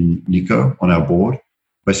having Nico on our board,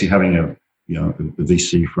 basically having a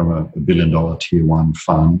VC from a $1 billion tier 1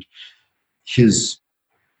 fund. His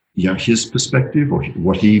perspective, or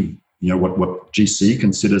what he, what GC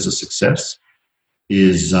considers a success,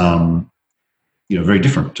 is, very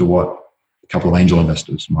different to what a couple of angel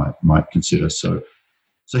investors might consider. So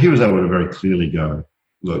he was able to very clearly go,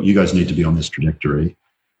 "Look, you guys need to be on this trajectory.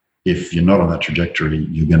 if you're not on that trajectory,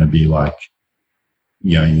 you're going to be like,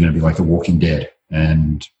 you're going to be like The Walking Dead,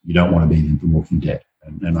 and you don't want to be The Walking Dead.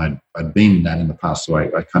 And I'd been that in the past, so I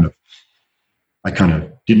kind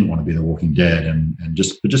of didn't want to be The Walking Dead, and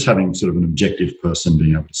just having sort of an objective person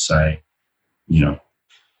being able to say,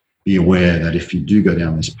 be aware that if you do go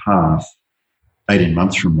down this path, 18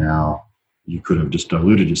 months from now, you could have just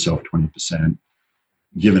diluted yourself 20%,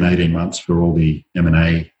 given 18 months for all the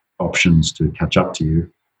M&A options to catch up to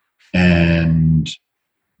you, and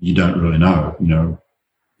you don't really know.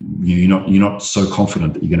 You're not so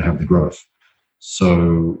confident that you're going to have the growth.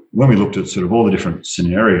 So when we looked at sort of all the different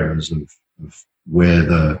scenarios of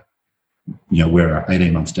where where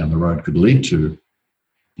 18 months down the road could lead to,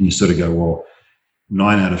 and you sort of go, well,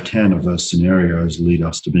 9 out of 10 of those scenarios lead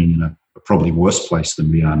us to being in a probably worse place than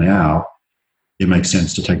we are now. It makes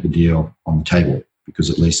sense to take the deal on the table, because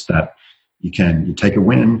at least that you take a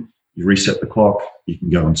win, you reset the clock, you can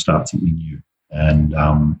go and start something new. And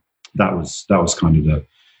that was kind of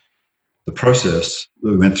the process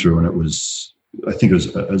that we went through. And I was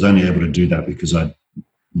only able to do that because I'd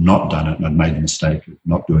not done it, and I'd made the mistake of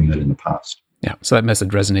not doing that in the past. Yeah. So that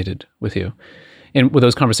message resonated with you. And were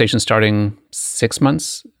those conversations starting 6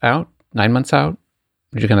 months out, 9 months out?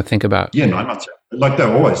 Did you kind of think about? Yeah, 9 months out. Like they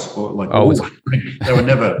were always. They were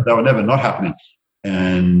never not happening.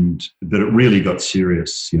 But it really got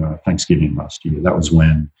serious, Thanksgiving last year. That was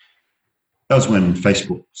when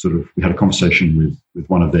Facebook we had a conversation with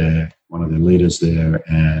one of their leaders there,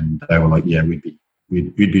 and they were like, yeah, we'd be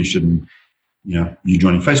interested in, you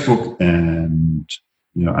joining Facebook. And,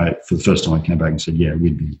 for the first time I came back and said, yeah,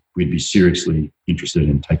 we'd be seriously interested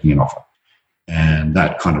in taking an offer. And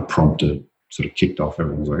that kind of sort of kicked off.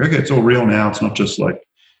 Everyone was like, okay, it's all real now. It's not just like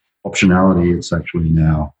optionality. It's actually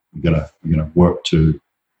now we're gonna work to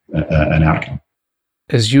an outcome.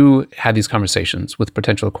 As you had these conversations with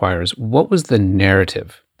potential acquirers, what was the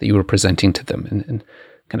narrative that you were presenting to them, and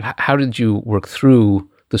kind of how did you work through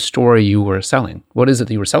the story you were selling? What is it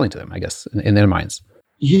that you were selling to them, I guess, in their minds?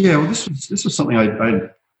 Yeah, well, this was something I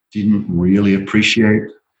didn't really appreciate,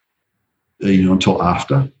 until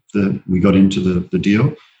after we got into the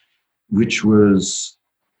deal, which was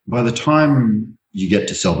by the time you get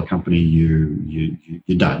to sell the company, you're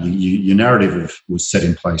done. Your narrative was set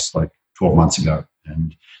in place like 12 months ago,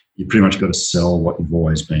 and you pretty much got to sell what you've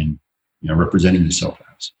always been, representing yourself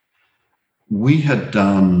as. We had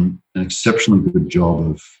done an exceptionally good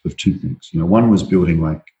job of two things. One was building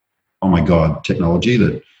like, oh my God, technology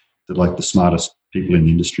that like the smartest people in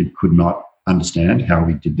the industry could not understand how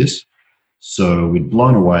we did this. So we'd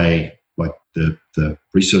blown away like the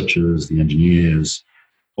researchers, the engineers,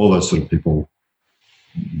 all those sort of people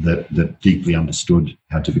that deeply understood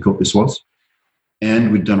how difficult this was.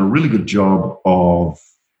 And we'd done a really good job of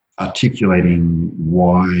articulating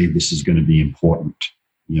why this is going to be important,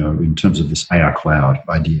 in terms of this AI cloud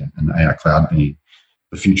idea, and the AI cloud being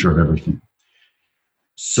the future of everything.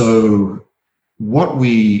 So what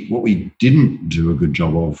we didn't do a good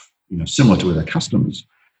job of, similar to with our customers,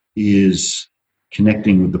 is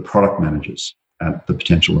connecting with the product managers at the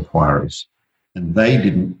potential acquirers. And they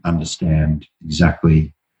didn't understand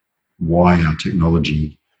exactly why our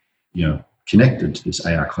technology, connected to this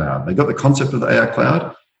AI cloud. They got the concept of the AI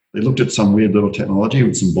cloud. They looked at some weird little technology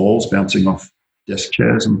with some balls bouncing off desk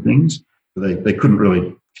chairs and things, but they couldn't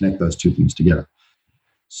really connect those two things together.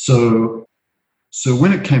 So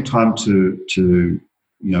when it came time to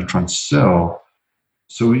try and sell,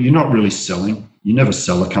 so you're not really selling. You never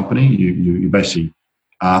sell a company. You basically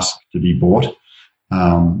ask to be bought.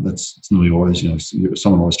 It's nearly always,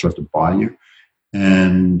 someone always tries to buy you.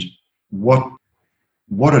 And what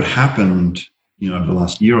had happened, over the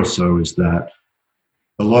last year or so is that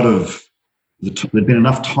a lot of there'd been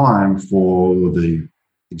enough time for the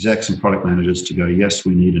execs and product managers to go, yes,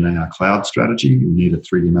 we need an AI cloud strategy. We need a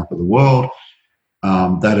 3D map of the world.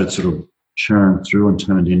 That had sort of churned through and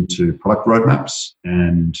turned into product roadmaps.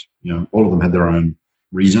 And, all of them had their own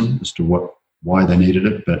reason as to why they needed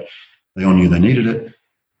it, but they all knew they needed it.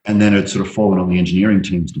 And then it sort of fallen on the engineering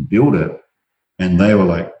teams to build it. And they were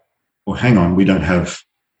like, well, hang on, we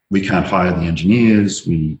can't hire the engineers.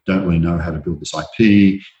 We don't really know how to build this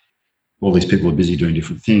IP. All these people are busy doing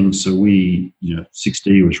different things. So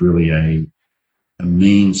 6D was really a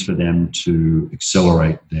means for them to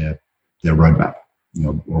accelerate their roadmap,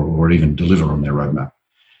 or even deliver on their roadmap.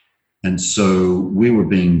 And so we were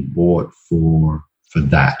being bought for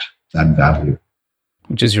that value.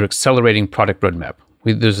 Which is your accelerating product roadmap.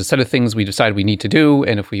 There's a set of things we decide we need to do,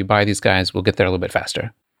 and if we buy these guys, we'll get there a little bit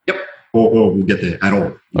faster. Yep, or we'll get there at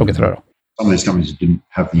all. We'll get there at all. Some of these companies didn't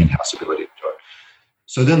have the in-house ability to do it.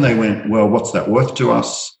 So then they went, well, what's that worth to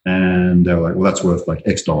us? And they were like, well, that's worth like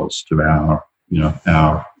X dollars to our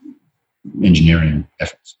engineering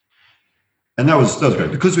efforts. And that was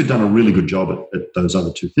great. Because we'd done a really good job at those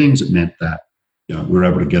other two things, it meant that, we were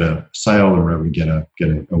able to get a sale and we were able to get a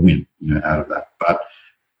win, out of that. But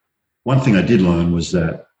one thing I did learn was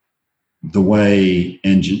that the way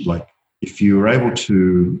if you were able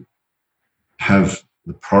to have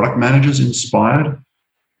the product managers inspired,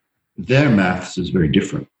 their maths is very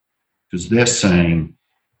different, because they're saying,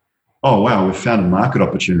 oh, wow, we've found a market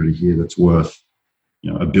opportunity here that's worth,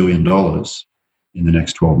 $1 billion in the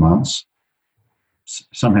next 12 months.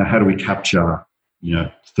 Somehow, how do we capture,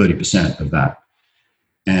 30% of that?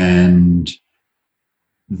 And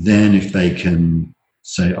then if they can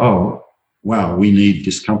say, oh, wow, we need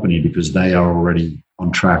this company because they are already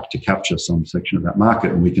on track to capture some section of that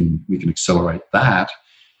market, and we can accelerate that,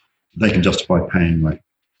 they can justify paying like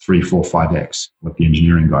 3, 4, 5x what the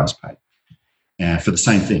engineering guys pay, and for the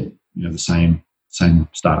same thing, the same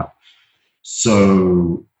startup.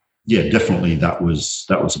 So yeah, definitely that was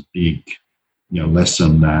a big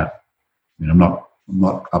lesson that I'm not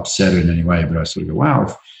upset in any way, but I sort of go, wow,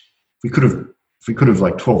 if we could have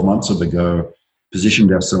like 12 months ago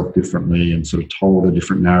positioned ourselves differently and sort of told a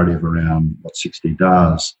different narrative around what 60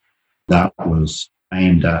 does that was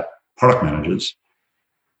aimed at product managers,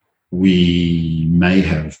 we may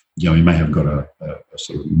have got a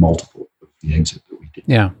sort of multiple of the exit that we did.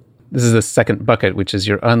 Yeah. This is the second bucket, which is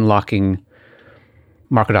you're unlocking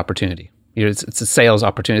market opportunity. It's a sales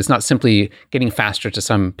opportunity. It's not simply getting faster to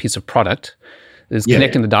some piece of product. It's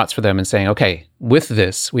connecting the dots for them and saying, okay, with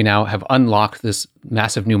this, we now have unlocked this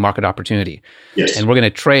massive new market opportunity. Yes. And we're going to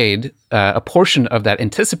trade a portion of that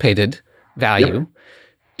anticipated value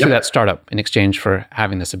to that startup in exchange for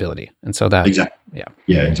having this ability. And so that... Exactly.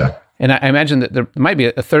 Yeah, exactly. And I imagine that there might be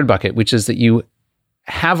a third bucket, which is that you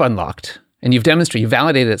have unlocked and you've demonstrated, you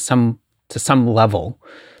validated to some level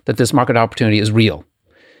that this market opportunity is real.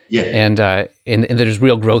 Yeah. And there's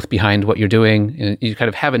real growth behind what you're doing. And you kind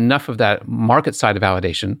of have enough of that market side of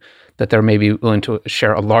validation that they're maybe willing to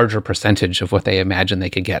share a larger percentage of what they imagine they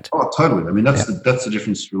could get. Oh, totally. I mean, that's the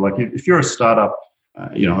difference. Like if you're a startup,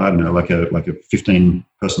 I don't know, like a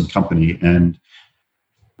 15-person company, and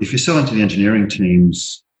if you're selling to the engineering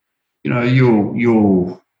teams, you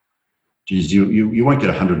won't get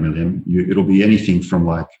 100 million. It'll be anything from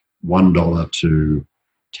like $1 to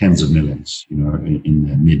tens of millions, in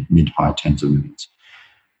the mid-high tens of millions.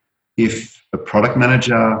 If a product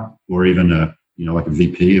manager or even like a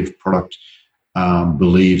VP of product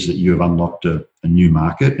believes that you have unlocked a new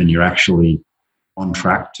market and you're actually on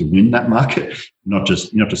track to win that market, not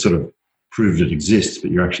just to sort of prove it exists, but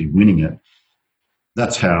you're actually winning it.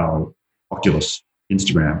 That's how Oculus,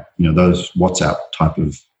 Instagram, those WhatsApp type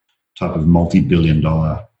of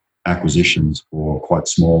multi-billion-dollar acquisitions for quite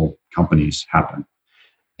small companies happen.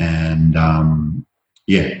 And I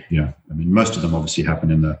mean, most of them obviously happen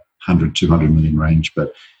in the 100, 200 million range,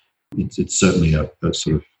 but it's certainly a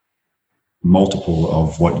sort of multiple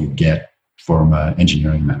of what you get from an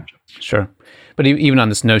engineering manager. Sure. But even on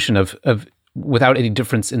this notion of without any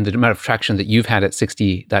difference in the amount of traction that you've had at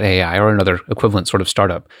 60.ai or another equivalent sort of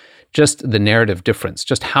startup, just the narrative difference,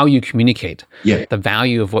 just how you communicate the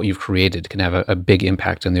value of what you've created can have a big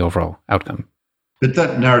impact in the overall outcome. But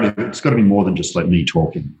that narrative, it's got to be more than just like me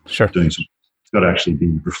talking, doing something. It's got to actually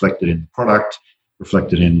be reflected in the product,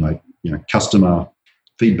 reflected in customer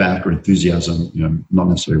feedback or enthusiasm, not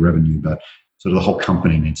necessarily revenue, but sort of the whole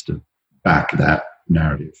company needs to back that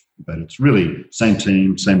narrative. But it's really same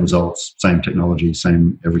team, same results, same technology,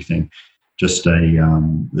 same everything, just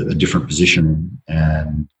a different position,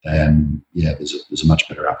 and there's a much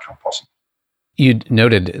better outcome possible. You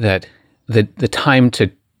noted that the time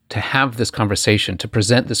to have this conversation, to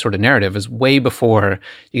present this sort of narrative, is way before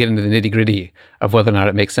you get into the nitty-gritty of whether or not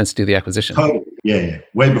it makes sense to do the acquisition. Totally. Yeah.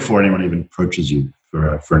 Way before anyone even approaches you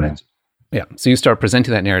for an exit. Yeah. So you start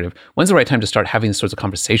presenting that narrative. When's the right time to start having these sorts of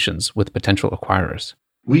conversations with potential acquirers?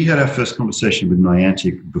 We had our first conversation with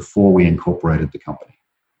Niantic before we incorporated the company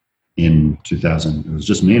in 2000. It was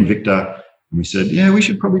just me and Victor. And we said, we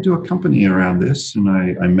should probably do a company around this. And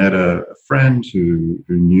I met a friend who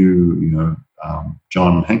knew,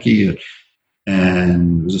 John Henke,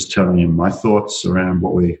 and was just telling him my thoughts around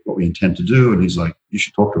what we intend to do. And he's like, you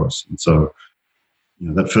should talk to us. And so,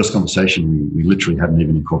 that first conversation, we literally hadn't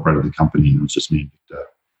even incorporated the company. It was just me and Victor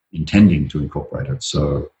intending to incorporate it.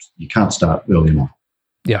 So you can't start early enough.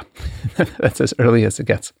 Yeah, that's as early as it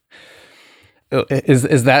gets.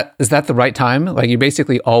 Is that the right time? Like, you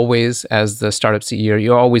basically always, as the startup CEO,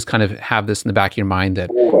 you always kind of have this in the back of your mind that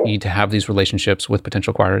you need to have these relationships with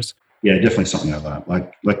potential acquirers? Yeah, definitely something like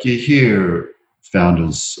that. Like you hear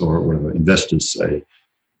founders or whatever investors say,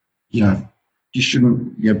 you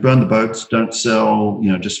shouldn't, burn the boats, don't sell,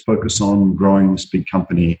 just focus on growing this big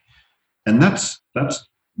company. And that's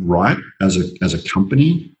right as a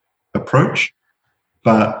company approach.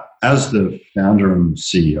 But as the founder and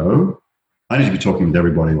CEO, I need to be talking with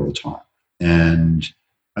everybody all the time. And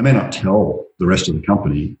I may not tell the rest of the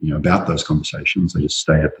company, about those conversations. They just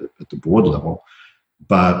stay at the board level.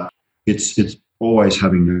 But it's always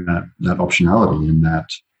having that optionality in that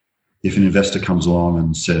if an investor comes along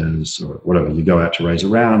and says, or whatever, you go out to raise a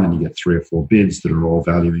round and you get 3 or 4 bids that are all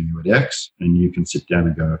valuing you at X, and you can sit down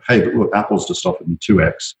and go, hey, but look, Apple's just offered me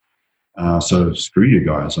 2X. So screw you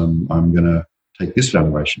guys. I'm going to take this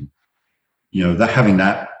valuation. They're having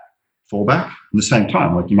that fallback. At the same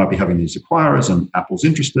time, like you might be having these acquirers and Apple's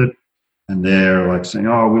interested and they're like saying,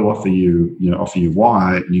 oh, we'll offer you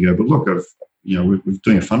Y. And you go, but look, we're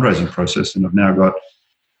doing a fundraising process and I've now got,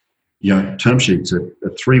 term sheets at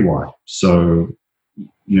 3Y. So,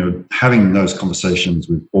 having those conversations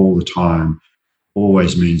with all the time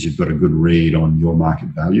always means you've got a good read on your market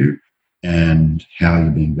value and how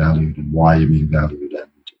you're being valued and why you're being valued. And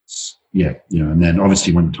it's, and then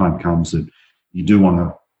obviously when the time comes that you do want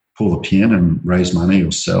to pull the pin and raise money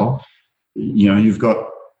or sell, you've got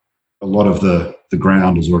a lot of the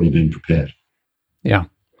ground has already been prepared. Yeah.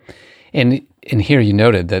 And here you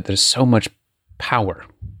noted that there's so much power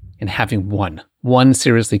in having one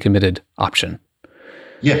seriously committed option.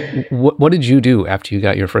 Yeah. What did you do after you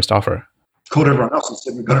got your first offer? Called everyone else and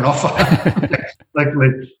said, we've got an offer. like,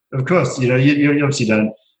 of course, you obviously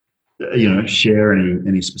don't, share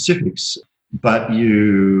any specifics, but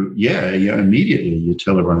immediately you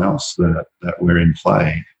tell everyone else that we're in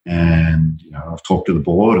play. And, I've talked to the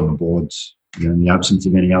board and the board's, in the absence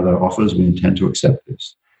of any other offers, we intend to accept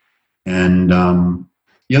this. And,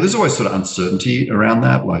 there's always sort of uncertainty around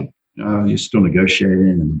that. Like, you're still negotiating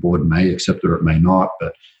and the board may accept it or it may not.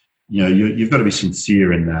 But, you've got to be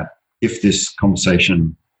sincere in that if this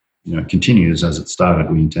conversation, continues as it started,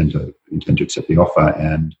 we intend to accept the offer.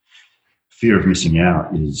 And fear of missing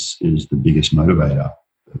out is the biggest motivator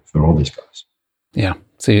for all these guys. Yeah.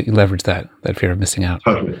 So you leverage that fear of missing out.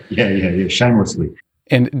 Totally. Yeah. Shamelessly.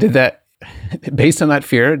 And did that, based on that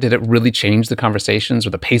fear, did it really change the conversations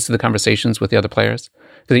or the pace of the conversations with the other players?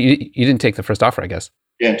 Because you didn't take the first offer, I guess.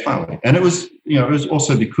 Yeah, entirely. And it was, it was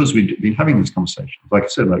also because we'd been having these conversations. Like I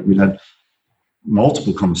said, we'd had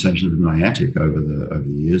multiple conversations with Niantic over the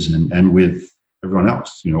years and with everyone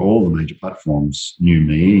else. All the major platforms knew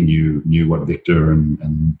me, knew what Victor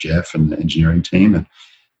and Jeff and the engineering team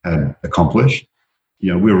had accomplished.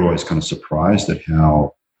 We were always kind of surprised at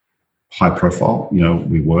how high profile,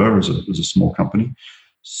 we were as a small company.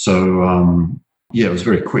 So, it was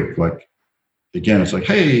very quick. Like, again, it's like,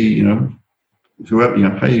 hey,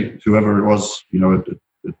 whoever it was,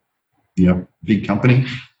 big company.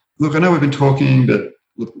 Look, I know we've been talking, but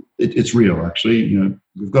look, it's real, actually.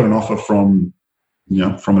 We've got an offer from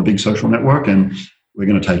a big social network and we're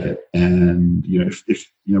going to take it. And,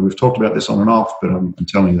 if we've talked about this on and off, but I'm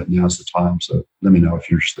telling you that now's the time. So let me know if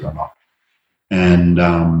you're interested or not. And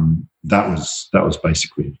that was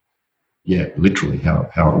basically, literally how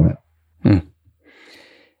it went.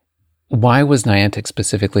 Why was Niantic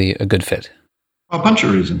specifically a good fit? A bunch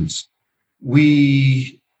of reasons.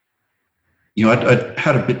 I'd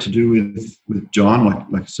had a bit to do with John,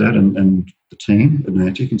 like I said, and the team at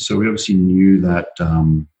Niantic, and so we obviously knew that.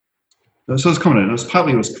 So it was common. It was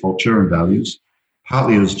partly culture and values,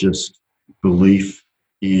 partly it was just belief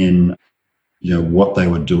in what they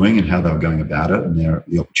were doing and how they were going about it, and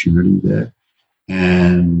the opportunity there,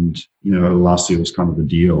 and lastly it was kind of the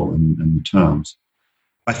deal and the terms.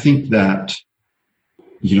 I think that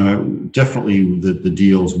definitely the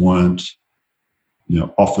deals weren't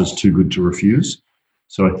offers too good to refuse.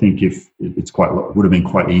 So I think if it would have been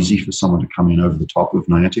quite easy for someone to come in over the top of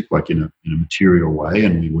Niantic, like in a material way,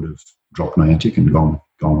 and we would have dropped Niantic and gone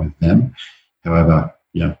with them. However,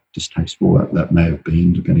 distasteful that may have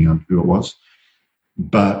been, depending on who it was.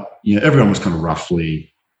 But everyone was kind of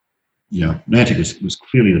roughly, Niantic was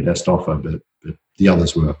clearly the best offer, but the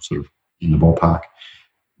others were sort of in the ballpark.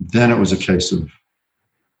 Then it was a case of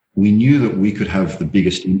we knew that we could have the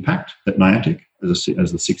biggest impact at Niantic as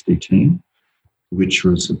the 6D team, which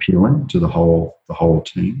was appealing to the whole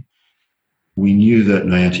team. We knew that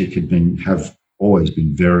Niantic have always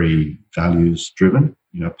been very values driven.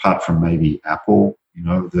 Apart from maybe Apple, they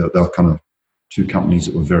were kind of two companies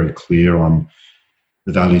that were very clear on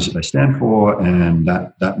the values that they stand for, and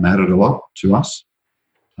that mattered a lot to us.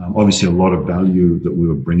 Obviously, a lot of value that we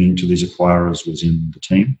were bringing to these acquirers was in the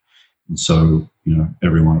team, And so, we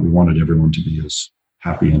wanted everyone to be as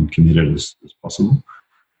happy and committed as possible.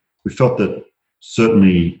 We felt that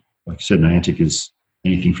certainly, like you said, Niantic is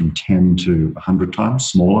anything from 10 to 100 times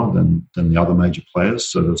smaller than the other major players.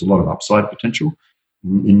 So there's a lot of upside potential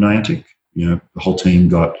in Niantic. The whole team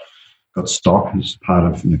got stock as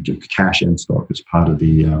part of cash and stock as part of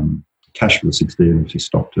the cash for the 60 and obviously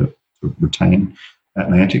stock to retain at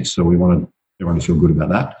Niantic. So we wanted everyone to feel good about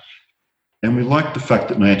that. And we liked the fact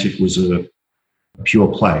that Niantic was a pure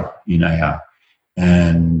play in AR.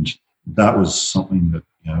 And that was something that,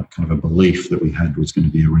 kind of a belief that we had was going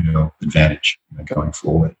to be a real advantage going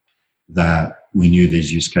forward. That we knew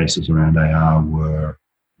these use cases around AR were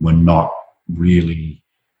not really,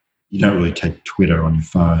 you don't really take Twitter on your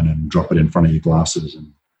phone and drop it in front of your glasses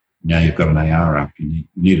and now you've got an AR app. You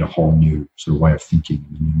need a whole new sort of way of thinking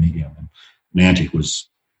in the new medium. And Niantic was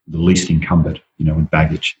the least incumbent, in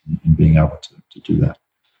baggage in being able to do that.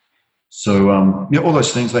 So, all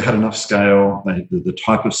those things, they had enough scale. The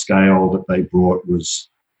type of scale that they brought was,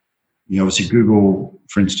 obviously Google,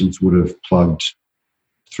 for instance, would have plugged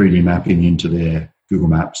 3D mapping into their Google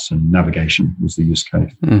Maps and navigation was the use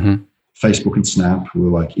case. Mm-hmm. Facebook and Snap were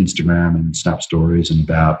like Instagram and Snap Stories and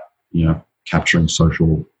about, capturing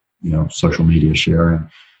social media sharing.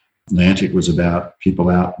 Niantic was about people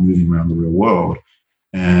out moving around the real world.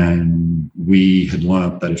 And we had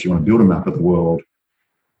learned that if you want to build a map of the world,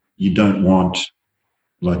 you don't want,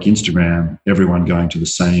 like Instagram, everyone going to the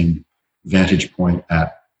same vantage point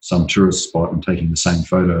at some tourist spot and taking the same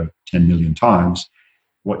photo 10 million times.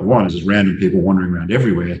 What you want is random people wandering around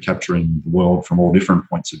everywhere, capturing the world from all different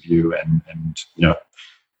points of view and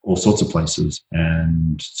all sorts of places.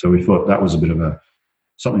 And so we thought that was a bit of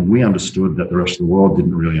something we understood that the rest of the world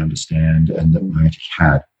didn't really understand and that Niantic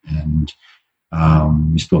had. And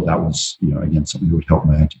we thought that was, again, something that would help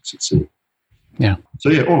Niantic succeed. Yeah. So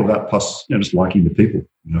all of that plus, just liking the people,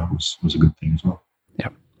 was a good thing as well. Yeah.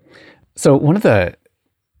 So one of the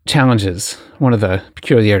challenges, one of the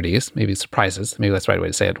peculiarities, maybe surprises, maybe that's the right way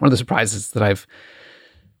to say it. One of the surprises that I've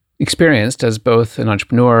experienced as both an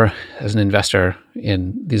entrepreneur, as an investor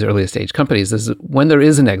in these early stage companies is when there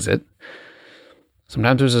is an exit,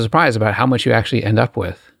 sometimes there's a surprise about how much you actually end up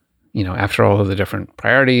with. After all of the different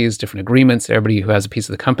priorities, different agreements, everybody who has a piece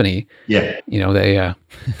of the company, they,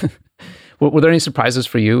 were there any surprises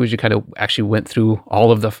for you as you kind of actually went through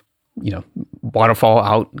all of the, waterfall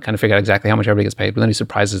out and kind of figure out exactly how much everybody gets paid? Were there any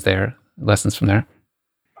surprises there, lessons from there?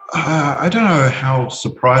 I don't know how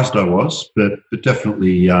surprised I was, but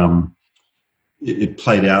definitely it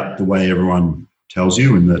played out the way everyone tells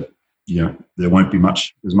you, and that, there won't be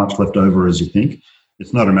as much left over as you think.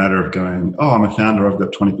 It's not a matter of going, I'm a founder, I've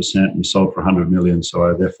got 20% and you sold for 100 million,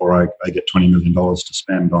 so therefore I get $20 million to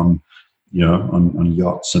spend on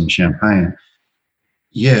yachts and champagne.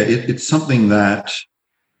 Yeah, it's something that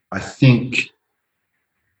I think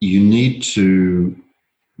you need to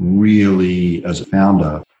really, as a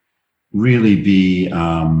founder, really be,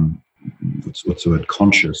 what's the word,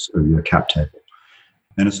 conscious of your cap table.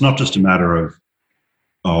 And it's not just a matter of,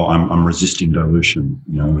 I'm resisting dilution,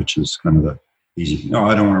 which is kind of the easy thing.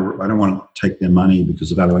 I don't want to take their money because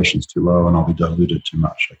the valuation is too low and I'll be diluted too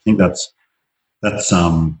much. I think that's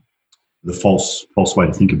the false way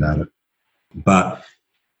to think about it. But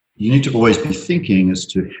you need to always be thinking as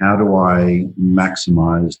to how do I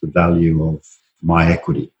maximize the value of my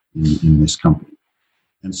equity in this company.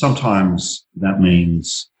 And sometimes that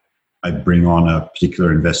means I bring on a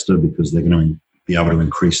particular investor because they're going to be able to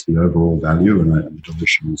increase the overall value and the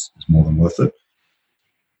dilution is more than worth it.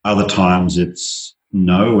 Other times it's,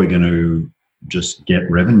 no, we're going to just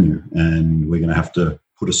get revenue and we're going to have to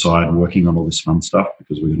put aside working on all this fun stuff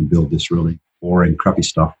because we're going to build this really boring, crappy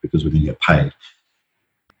stuff because we're going to get paid.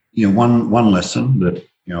 One lesson that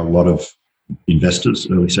a lot of investors,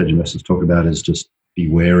 early stage investors, talk about is just be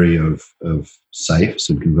wary of safes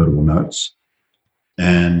and convertible notes.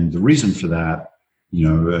 And the reason for that,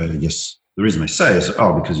 I guess the reason they say is,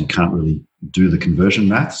 because you can't really do the conversion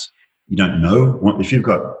maths. You don't know. If you've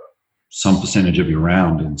got some percentage of your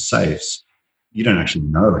round in safes, you don't actually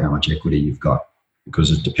know how much equity you've got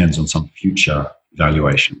because it depends on some future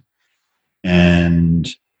valuation. And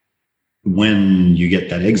when you get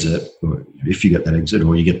that exit, or if you get that exit,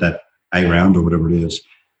 or you get that A round or whatever it is,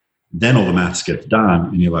 then all the maths get done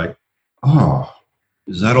and you're like,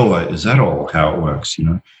 is that all how it works,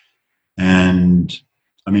 And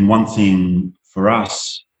I mean, one thing for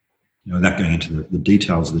us, without going into the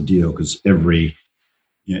details of the deal, because every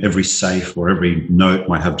safe or every note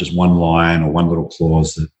might have just one line or one little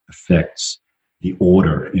clause that affects the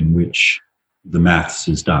order in which the maths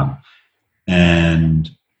is done. And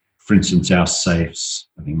for instance, our safes,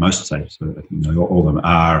 I think most safes, I think all of them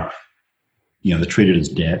are, they're treated as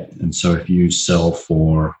debt. And so if you sell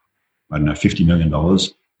for, I don't know, $50 million, and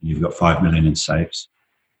you've got $5 million in safes,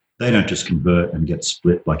 they don't just convert and get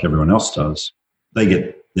split like everyone else does. They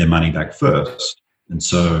get their money back first. And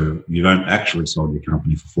so you don't actually sold your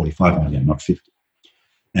company for 45 million, not 50.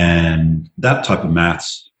 And that type of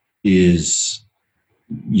maths is,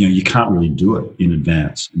 you can't really do it in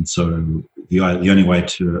advance. And so the only way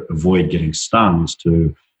to avoid getting stung is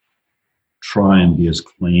to try and be as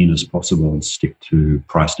clean as possible and stick to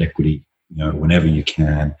priced equity, whenever you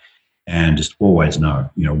can, and just always know,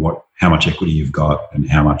 how much equity you've got and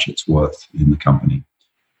how much it's worth in the company.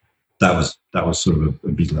 That was sort of a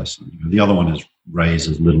big lesson. The other one is raise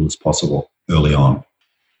as little as possible early on.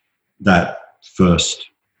 That first,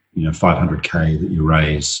 $500K that you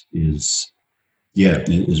raise is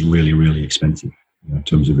really, really expensive in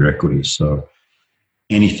terms of your equity. So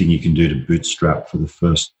anything you can do to bootstrap for the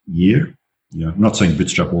first year, I'm not saying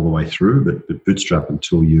bootstrap all the way through, but bootstrap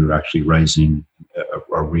until you're actually raising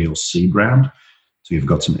a real seed round. So you've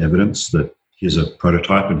got some evidence that here's a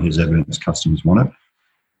prototype and here's evidence customers want it.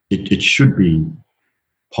 It should be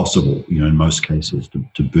possible, in most cases,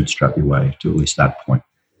 to bootstrap your way to at least that point.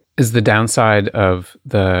 Is the downside of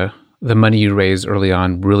the money you raise early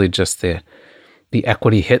on really just the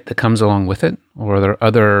equity hit that comes along with it? Or are there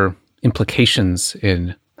other implications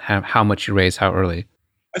in how much you raise, how early?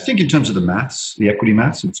 I think in terms of the maths, the equity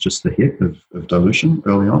maths, it's just the hit of dilution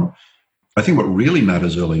early on. I think what really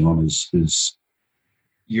matters early on is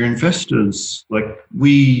your investors,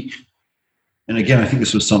 and again, I think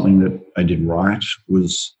this was something that I did right,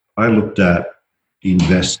 was I looked at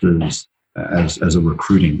investors as a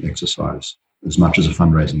recruiting exercise as much as a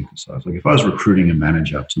fundraising exercise. Like if I was recruiting a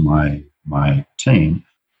manager to my team,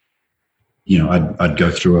 I'd go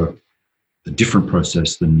through a different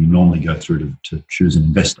process than you normally go through to choose an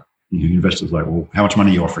investor. Investors like, well, how much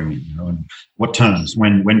money are you offering me? And what terms?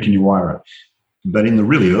 When can you wire it? But in the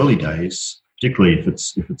really early days, particularly if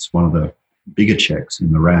it's one of the bigger checks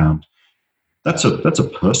in the round, that's a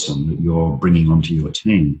person that you're bringing onto your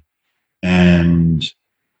team, and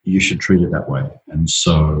you should treat it that way. And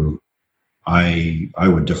so I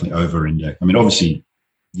would definitely over-index. I mean, obviously,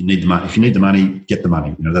 you need the money. If you need the money, get the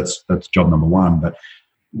money. That's job number one. But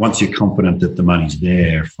once you're confident that the money's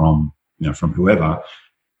there from whoever,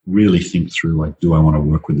 really think through, do I want to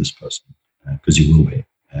work with this person? Because you will be.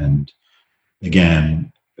 And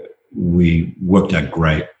again, we worked out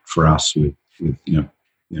great for us with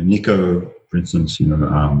Nico, for instance.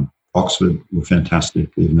 Oxford were fantastic,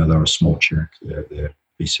 even though they were a small check. Their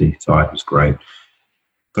VC side was great.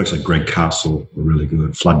 Folks like Greg Castle were really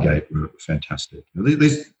good. Floodgate were fantastic.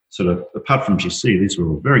 These sort of, apart from GC, these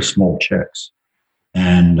were very small checks,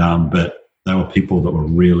 and but they were people that were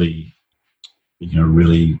really,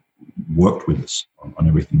 really worked with us on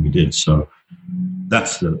everything we did. So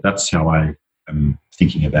that's how I am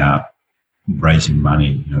thinking about raising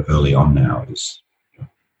money, early on now.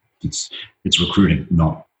 It's recruiting,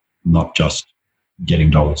 not just getting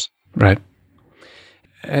dollars. Right.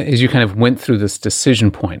 As you kind of went through this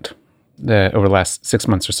decision point over the last 6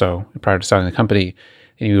 months or so prior to starting the company,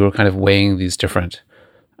 and you were kind of weighing these different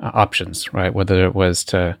options, right? Whether it was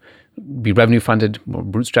to be revenue funded, or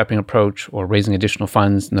bootstrapping approach, or raising additional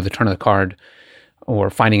funds, another turn of the card,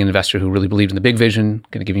 or finding an investor who really believed in the big vision,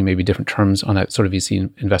 going to give you maybe different terms on that sort of VC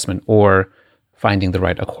investment, or finding the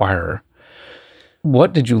right acquirer.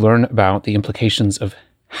 What did you learn about the implications of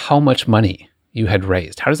how much money you had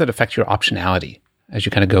raised? How does that affect your optionality as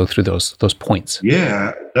you kind of go through those points?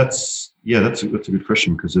 Yeah, that's a good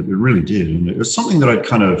question, because it really did, and it was something that I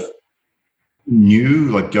kind of knew,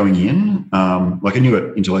 going in, I knew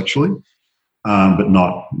it intellectually, but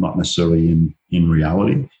not necessarily in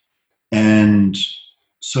reality. And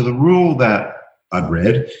so the rule that I'd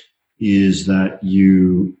read is that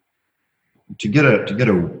to get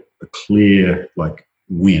a clear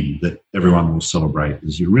win that everyone will celebrate,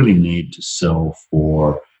 is you really need to sell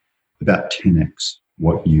for about 10x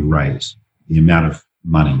what you raise, the amount of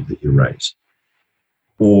money that you raise.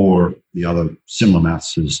 Or the other similar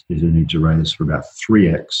maths is you need to raise for about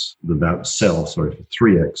 3x for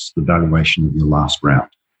 3x the valuation of your last round.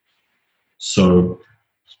 So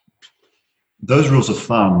those rules of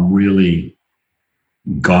thumb really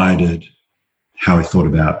guided how we thought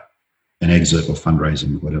about an exit or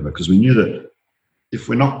fundraising or whatever, because we knew that if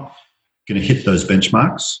we're not going to hit those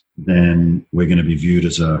benchmarks, then we're going to be viewed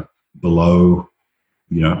as a below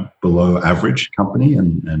average company,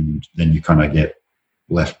 and then you kind of get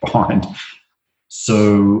left behind.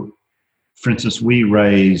 So, for instance, we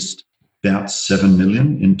raised about 7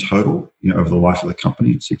 million in total, over the life of the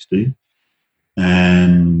company at 6D.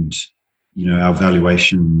 And, our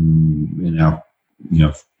valuation in our,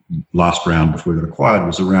 last round before we got acquired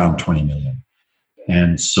was around 20 million.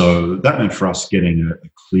 And so that meant for us getting a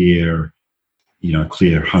clear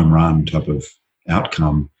home run type of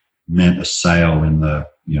outcome meant a sale in the,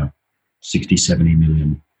 60, 70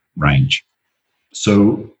 million range.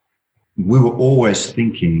 So we were always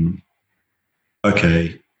thinking,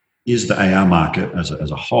 okay, is the AR market as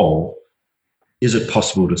a whole, is it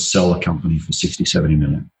possible to sell a company for 60, 70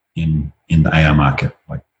 million in the AR market,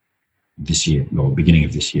 like this year or beginning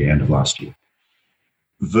of this year, end of last year?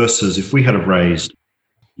 Versus if we had have raised,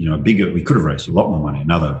 we could have raised a lot more money,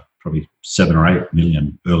 another probably 7 or 8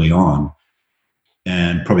 million early on,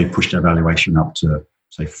 and probably pushed our valuation up to,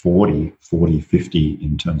 say, 40, 50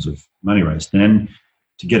 in terms of money raised. Then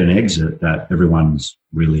to get an exit that everyone's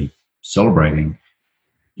really celebrating,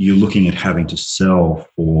 you're looking at having to sell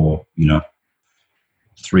for,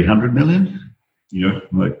 300 million,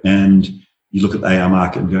 and you look at the AR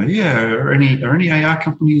market and go, yeah, are any AR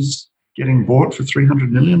companies getting bought for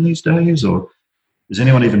 300 million these days? Or is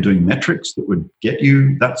anyone even doing metrics that would get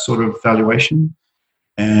you that sort of valuation?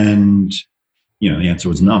 And, the answer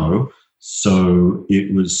was no. So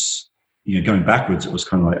it was, going backwards, it was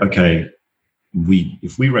kind of like, okay,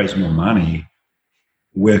 if we raise more money,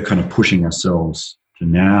 we're kind of pushing ourselves to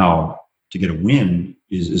now to get a win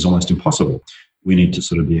is almost impossible. We need to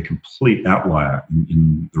sort of be a complete outlier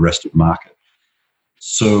in the rest of the market.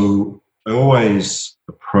 So I always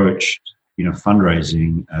approached,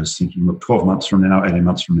 fundraising as thinking, look, 12 months from now, 18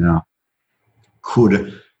 months from now,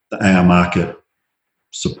 could the AR market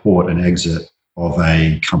support an exit of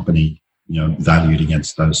a company, valued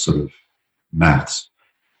against those sort of maths?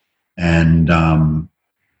 And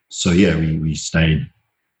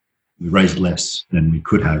we raised less than we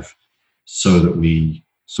could have, so that we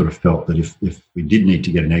sort of felt that if we did need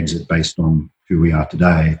to get an exit based on who we are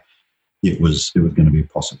today, it was going to be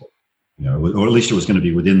possible, or at least it was going to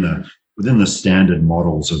be within the standard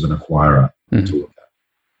models of an acquirer to look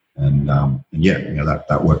at. And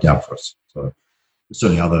that worked out for us. So there's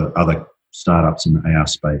certainly other startups in the AR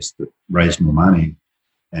space that raised more money,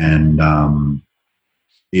 and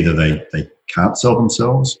either they can't sell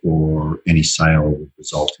themselves, or any sale would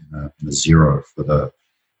result in a zero for the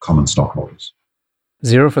common stockholders.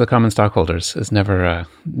 Zero for the common stockholders is never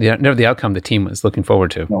the outcome the team was looking forward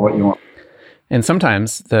to. Not what you want. And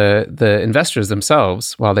sometimes the investors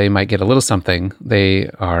themselves, while they might get a little something, they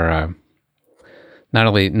are not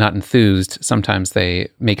only not enthused, sometimes they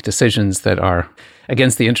make decisions that are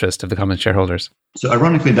against the interest of the common shareholders. So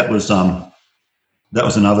ironically, that was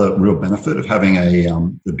another real benefit of having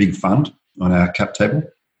a big fund on our cap table.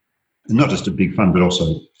 And not just a big fund, but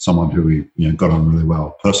also someone who we got on really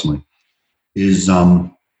well personally, is the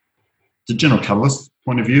General Catalyst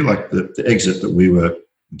point of view, like the exit that we were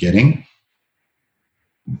getting,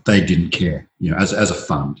 they didn't care. As a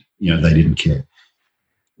fund, they didn't care.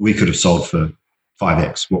 We could have sold for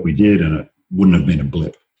 5x what we did, and it wouldn't have been a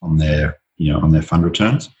blip on their fund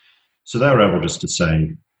returns. So they were able just to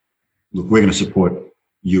say, look, we're going to support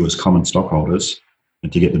you as common stockholders,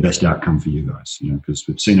 and to get the best outcome for you guys, because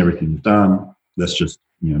we've seen everything you've done. Let's just,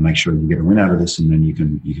 make sure you get a win out of this, and then you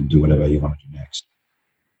can do whatever you want to do next.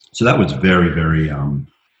 So that was very, very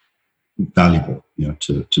valuable,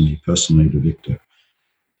 to me personally, to Victor.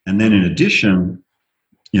 And then in addition,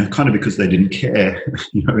 kind of because they didn't care,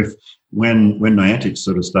 when Niantic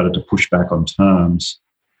sort of started to push back on terms,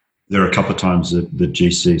 there were a couple of times that the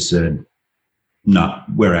GC said, no,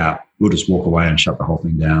 we're out. We'll just walk away and shut the whole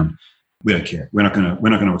thing down. We don't care. We're not going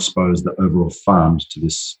to expose the overall fund to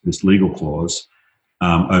this legal clause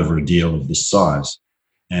over a deal of this size.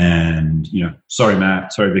 And sorry,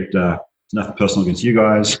 Matt, sorry, Victor. It's nothing personal against you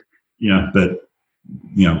guys, but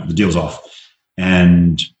the deal's off.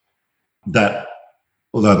 And that,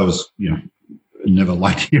 although that was I never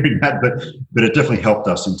liked hearing that, but it definitely helped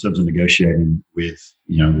us in terms of negotiating with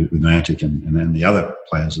with Niantic and then the other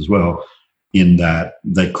players as well, in that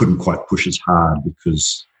they couldn't quite push as hard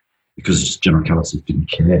because General Catalyst didn't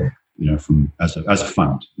care, from as a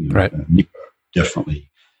fund. Right. Nico definitely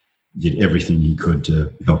did everything he could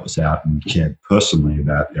to help us out and cared personally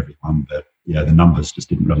about everyone, but the numbers just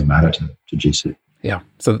didn't really matter to GC. Yeah,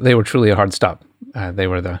 so they were truly a hard stop. They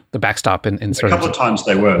were the backstop in sort of. A couple of times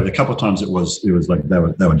they were. A couple of times it was like they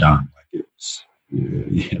were done. Like it was,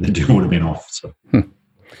 the deal would have been off.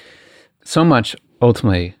 So much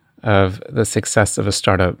ultimately of the success of a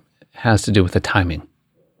startup has to do with the timing.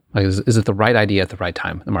 Like, is it the right idea at the right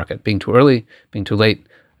time in the market? Being too early, being too late,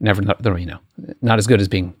 never, not as good as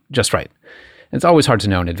being just right. It's always hard to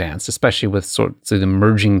know in advance, especially with sorts of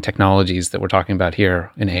emerging technologies that we're talking about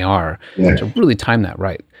here in AR, to really time that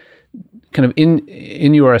right. Kind of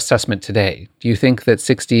in your assessment today, do you think that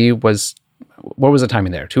 6D what was the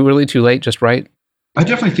timing there? Too early, too late, just right? I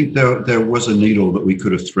definitely think there was a needle that we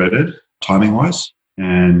could have threaded timing-wise.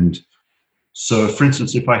 And so, for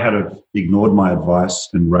instance, if I had have ignored my advice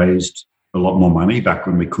and raised a lot more money back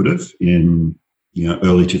when we could have in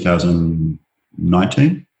early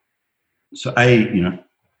 2019, so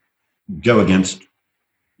go against,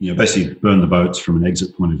 basically burn the boats from an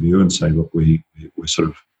exit point of view and say, look, we're sort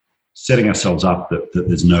of setting ourselves up that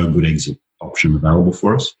there's no good exit option available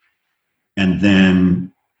for us. And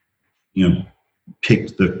then,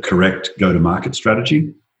 pick the correct go-to-market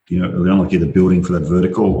strategy, like either building for that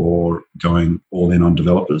vertical or going all in on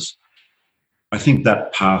developers. I think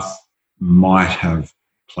that path might have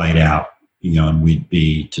played out, and we'd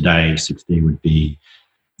be today, 6D would be,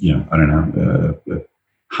 I don't know, a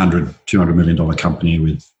 $100, $200 million company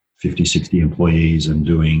with 50, 60 employees and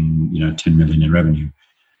doing, 10 million in revenue.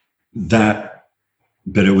 But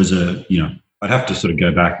it was I'd have to sort of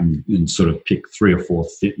go back and sort of pick 3 or 4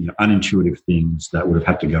 unintuitive things that would have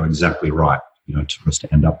had to go exactly right, for us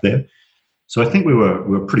to end up there. So I think we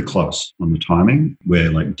were pretty close on the timing,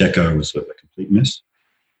 where like Deco was a complete miss.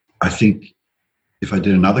 I think if I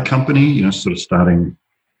did another company, sort of starting,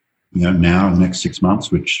 now in the next 6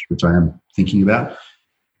 months, which I am thinking about,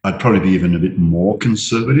 I'd probably be even a bit more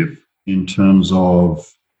conservative in terms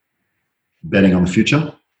of betting on the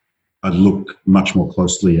future. I'd look much more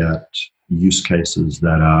closely at use cases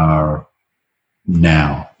that are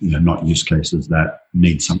now, not use cases that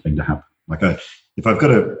need something to happen. Like if I've got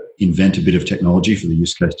to invent a bit of technology for the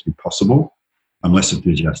use case to be possible, I'm less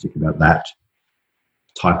enthusiastic about that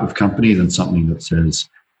type of company than something that says,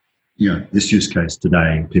 this use case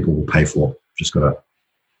today people will pay for. Just got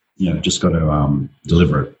to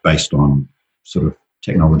deliver it based on sort of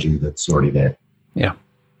technology that's already there. Yeah.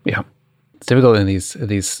 It's difficult in these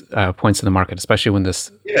points in the market, especially when this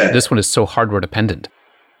one is so hardware dependent.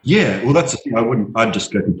 Yeah, well, that's the thing. I'd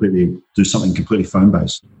just do something completely phone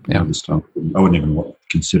based. This time, I wouldn't even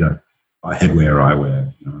consider headwear or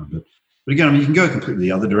eyewear. But again, you can go completely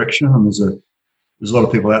the other direction. And there's a lot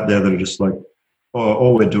of people out there that are just like,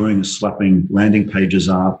 all we're doing is slapping landing pages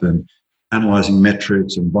up and analyzing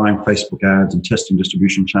metrics and buying Facebook ads and testing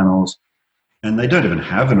distribution channels, and they don't even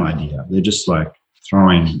have an idea. They're just like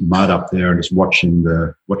throwing mud up there and just watching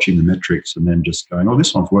the metrics and then just going,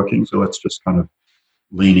 this one's working, so let's just kind of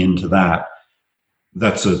lean into that.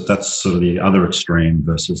 That's sort of the other extreme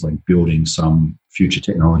versus like building some future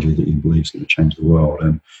technology that you believe is going to change the world.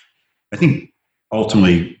 And I think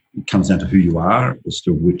ultimately it comes down to who you are as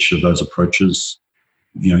to which of those approaches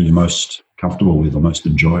you're most comfortable with or most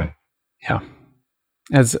enjoy. Yeah.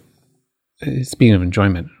 As speaking of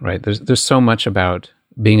enjoyment, right? There's so much about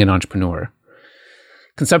being an entrepreneur.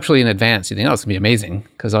 Conceptually in advance, you think, it's going to be amazing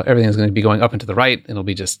because everything's going to be going up and to the right, and it'll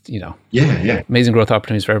be just, amazing growth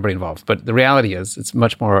opportunities for everybody involved. But the reality is it's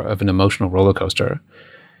much more of an emotional roller coaster.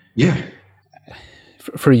 Yeah.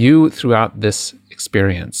 For you throughout this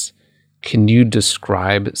experience, can you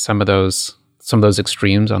describe some of those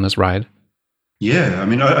extremes on this ride? Yeah. I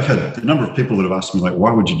mean, I've had a number of people that have asked me, like,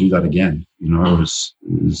 why would you do that again? It was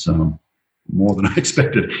more than I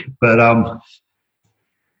expected. But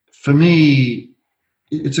for me,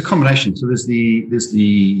 it's a combination. So there's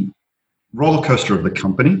the roller coaster of the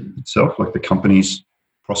company itself, like the company's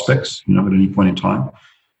prospects, at any point in time.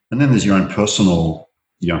 And then there's your own personal,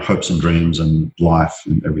 hopes and dreams and life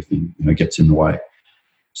and everything, gets in the way.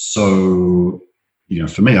 So,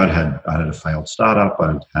 for me, I had a failed startup.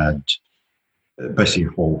 I'd had basically a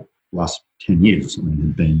whole last 10 years. I mean, it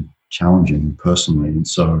had been challenging personally. And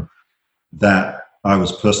so that I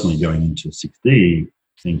was personally going into 6D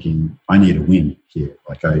thinking, I need a win here.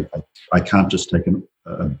 Like I can't just take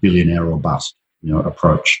a billionaire or bust,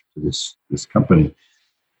 approach to this company.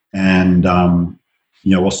 And,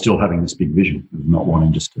 while still having this big vision of not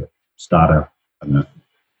wanting just to start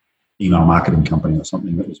email marketing company or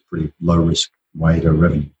something that was pretty low risk way to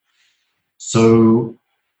revenue. So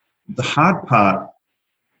the hard part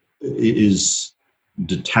is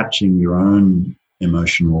detaching your own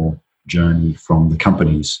emotional journey from the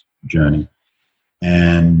company's journey.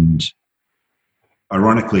 And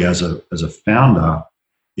ironically, as a founder,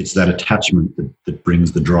 it's that attachment that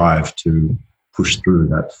brings the drive to push through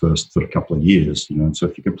that first sort of couple of years. And so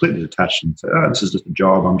if you're completely detached and say, this is just a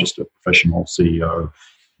job, I'm just a professional CEO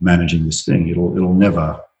managing this thing, it'll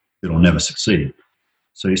never succeed.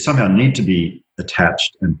 So you somehow need to be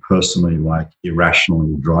attached and personally, like,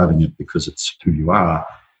 irrationally driving it because it's who you are,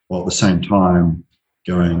 while at the same time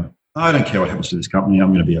going, I don't care what happens to this company.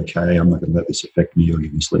 I'm going to be okay. I'm not going to let this affect me or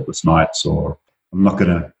give me sleepless nights, or I'm not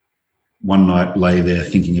going to one night lay there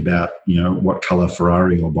thinking about, what color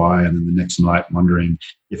Ferrari I'll buy, and then the next night wondering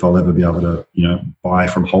if I'll ever be able to, buy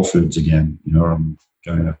from Whole Foods again, or I'm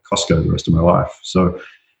going to Costco the rest of my life. So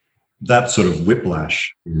that sort of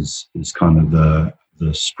whiplash is kind of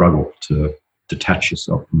the struggle to detach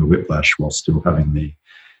yourself from the whiplash while still having the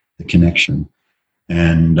connection.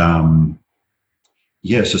 And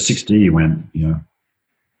so 6D went,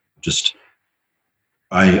 just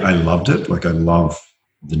I loved it. Like, I love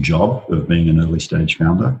the job of being an early stage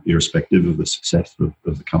founder, irrespective of the success of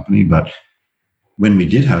the company. But when we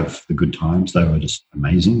did have the good times, they were just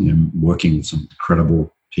amazing, and working with some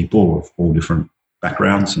incredible people of all different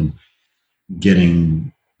backgrounds and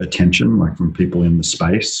getting attention, like, from people in the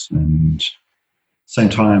space. And same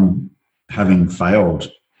time, having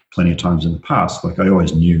failed plenty of times in the past, like, I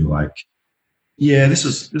always knew, like, yeah, this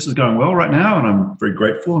is going well right now, and I'm very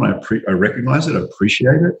grateful, and I recognize it, I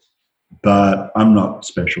appreciate it, but I'm not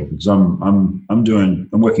special, because I'm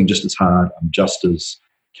working just as hard, I'm just as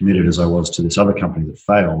committed as I was to this other company that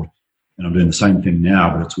failed, and I'm doing the same thing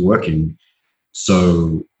now, but it's working.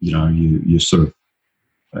 So you sort of,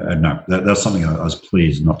 I don't know, that's something I was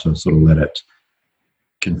pleased not to sort of let it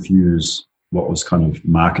confuse what was kind of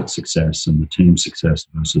market success and the team success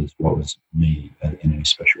versus what was me in any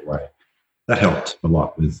special way. That helped a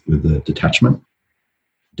lot with the detachment.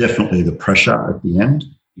 Definitely the pressure at the end,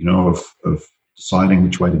 of deciding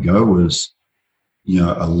which way to go was,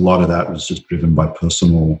 a lot of that was just driven by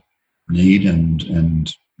personal need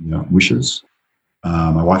and wishes.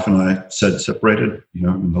 My wife and I separated,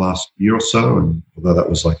 in the last year or so, and although that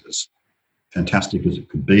was like as fantastic as it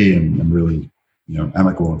could be and really,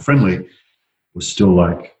 amicable and friendly, was still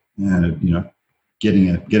like, getting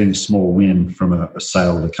a small win from a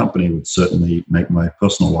sale of the company would certainly make my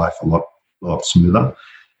personal life a lot smoother.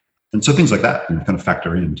 And so things like that kind of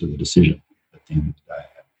factor into the decision at the end of the day.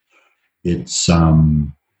 It's, I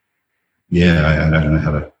don't know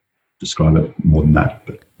how to describe it more than that.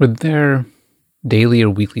 But were there daily or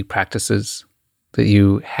weekly practices that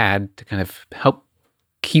you had to kind of help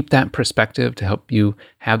keep that perspective, to help you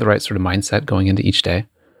have the right sort of mindset going into each day?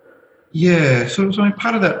 Yeah. So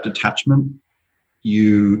part of that detachment,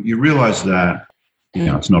 you realize that,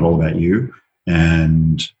 it's not all about you.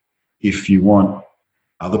 And if you want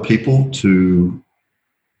other people to,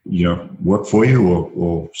 work for you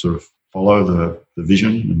or sort of follow the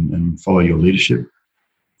vision and follow your leadership,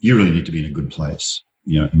 you really need to be in a good place,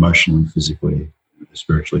 emotionally, physically,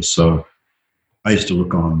 spiritually. So I used to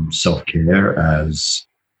look on self-care as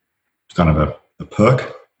kind of a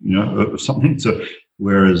perk, or something. So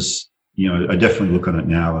whereas, I definitely look on it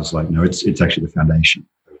now as like, no, it's actually the foundation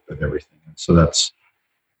of everything. And so that's,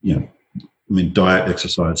 diet,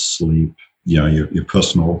 exercise, sleep, your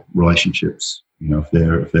personal relationships,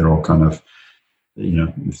 if they're all kind of,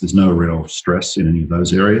 if there's no real stress in any of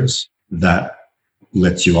those areas, that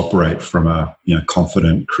lets you operate from a,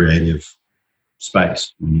 confident, creative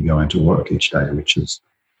space when you go into work each day, which is,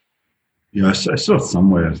 I saw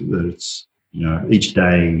somewhere that it's, each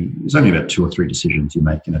day there's only about 2 or 3 decisions you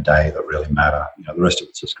make in a day that really matter. The rest of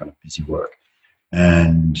it's just kind of busy work,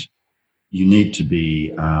 and you need to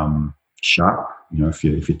be sharp. If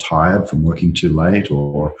you're tired from working too late,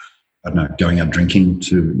 or I don't know, going out drinking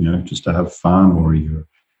to just to have fun, or you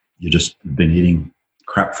just been eating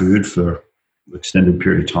crap food for an extended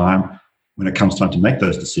period of time, when it comes time to make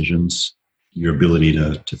those decisions, your ability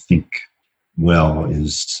to think well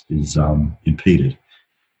is impeded.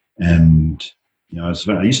 And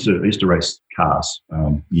I used to race cars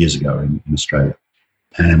years ago in Australia,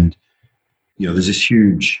 and there's this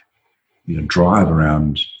huge drive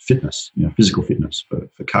around fitness, physical fitness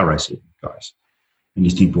for car racing guys. And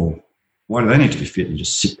you think, well, why do they need to be fit and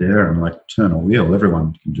just sit there and like turn a wheel?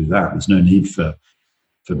 Everyone can do that. There's no need for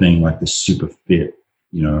being like this super fit,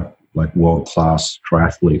 like world-class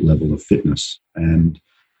triathlete level of fitness. And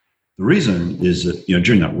the reason is that,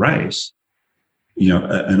 during that race,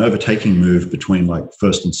 an overtaking move between like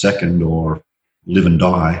first and second or live and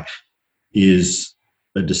die is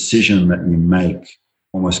a decision that you make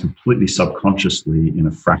almost completely subconsciously in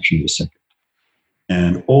a fraction of a second.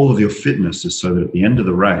 And all of your fitness is so that at the end of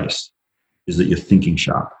the race is that you're thinking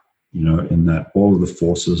sharp, and that all of the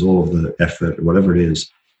forces, all of the effort, whatever it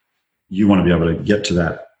is, you want to be able to get to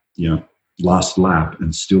that, last lap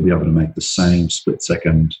and still be able to make the same split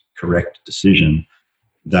second correct decision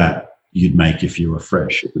that you'd make if you were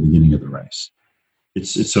fresh at the beginning of the race.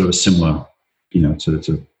 It's sort of a similar, it's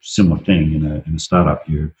a similar thing in a startup.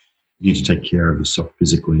 You need to take care of yourself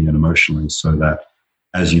physically and emotionally so that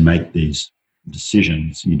as you make these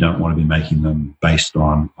decisions, you don't want to be making them based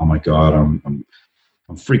on, oh my God, I'm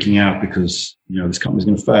freaking out because, this company's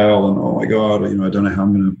going to fail, and oh my God, I don't know how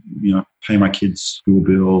I'm going to, pay my kids' school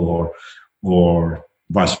bill, or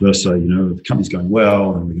vice versa. The company's going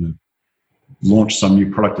well, and we're going to launch some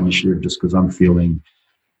new product initiative just because I'm feeling,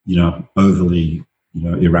 overly,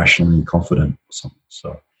 irrationally confident or something.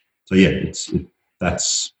 So yeah,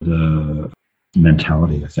 that's the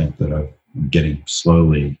mentality I think that I'm getting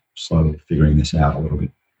slowly figuring this out a little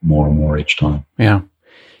bit more and more each time. Yeah.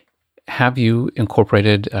 Have you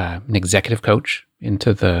incorporated an executive coach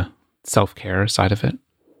into the self-care side of it?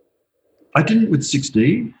 I didn't with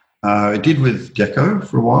 6D. I did with Deco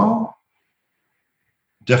for a while.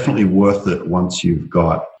 Definitely worth it once you've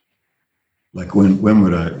got, like, when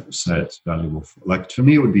would I say it's valuable? For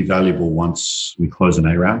me, it would be valuable once we close an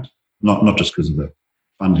A round, not just because of the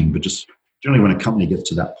funding, but just generally when a company gets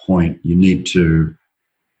to that point, you need to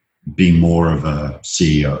be more of a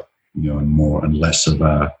CEO, and less of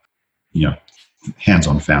a,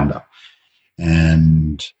 hands-on founder.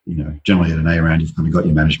 And, generally at an A round, you've kind of got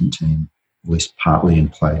your management team at least partly in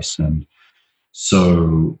place. And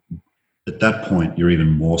so at that point, you're even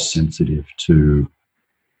more sensitive to,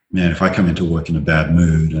 man, if I come into work in a bad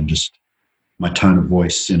mood and just my tone of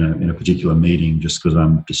voice in a particular meeting just because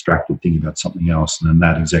I'm distracted thinking about something else, and then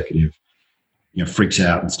that executive, freaks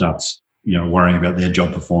out and starts, worrying about their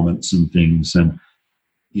job performance and things. And,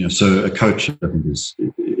 so a coach, I think,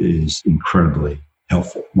 is incredibly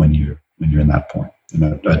helpful when you're in that point. And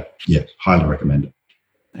I highly recommend it.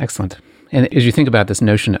 Excellent. And as you think about this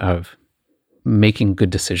notion of making good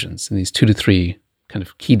decisions and these 2 to 3 kind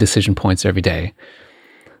of key decision points every day,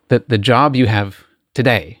 that the job you have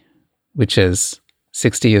today, which is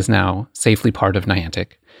 6D is now safely part of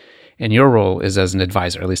Niantic, and your role is as an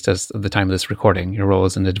advisor, at least as of the time of this recording, your role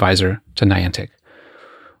as an advisor to Niantic.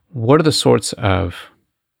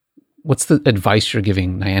 What's the advice you're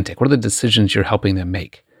giving Niantic? What are the decisions you're helping them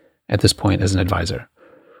make at this point as an advisor?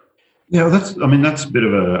 Yeah, that's a bit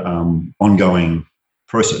of a ongoing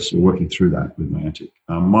process. We're working through that with Niantic.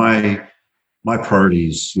 My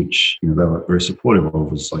priorities, which they were very supportive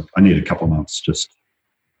of, was like, I need a couple of months just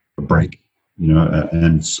a break,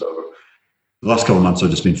 and so the last couple of months I've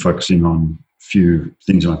just been focusing on a few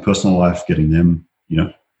things in my personal life, getting them,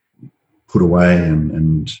 put away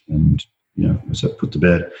and put to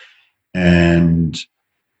bed, and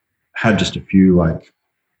had just a few like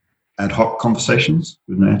ad hoc conversations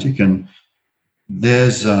with Niantic. And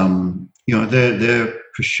there's they're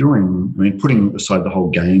pursuing, putting aside the whole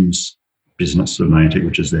games business of Niantic,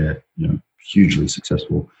 which is their hugely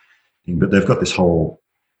successful thing, but they've got this whole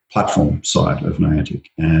platform side of Niantic,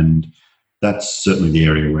 and that's certainly the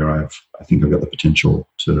area where I think I've got the potential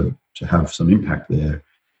to have some impact there.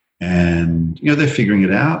 And they're figuring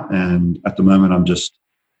it out, and at the moment I'm just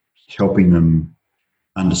helping them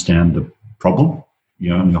understand the problem,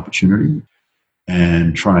 and the opportunity,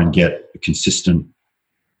 and try and get a consistent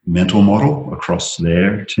mental model across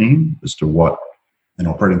their team as to what an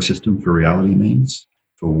operating system for reality means,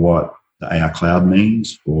 for what the AR cloud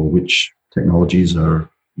means, for which technologies are,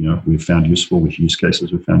 we've found useful, which use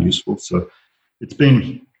cases we've found useful. So it's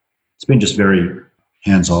been just very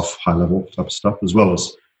hands-off, high-level type of stuff, as well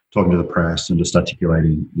as talking to the press and just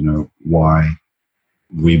articulating, why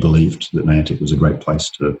we believed that Niantic was a great place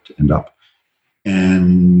to end up.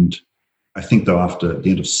 And I think, though, after the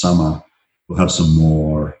end of summer, we'll have some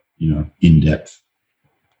more, in-depth,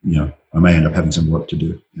 I may end up having some work to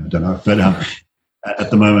do. I don't know. But at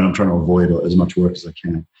the moment, I'm trying to avoid as much work as I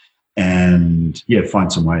can. And,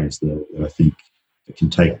 find some ways that I think it can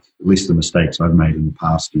take at least the mistakes I've made in the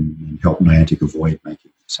past and help Niantic avoid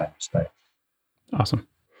making the same mistake. Awesome.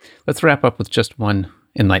 Let's wrap up with just one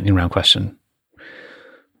enlightening round question.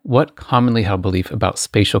 What commonly held belief about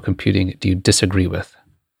spatial computing do you disagree with?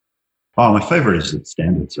 Oh, my favorite is that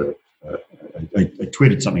standards are, I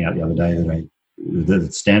tweeted something out the other day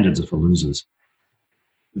that standards are for losers.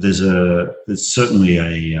 There's certainly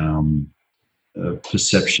a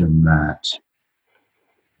perception that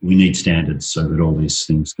we need standards so that all these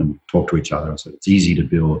things can talk to each other. So it's easy to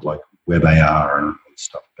build like web AR and all this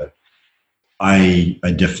stuff. But I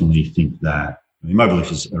definitely think that, my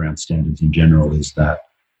belief is around standards in general is that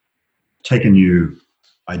take a new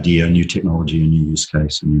idea, a new technology, a new use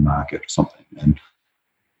case, a new market or something, and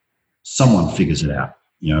someone figures it out,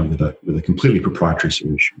 with a completely proprietary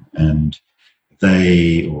solution, and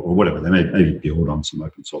they, or whatever, they may build on some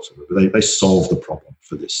open source, but they solve the problem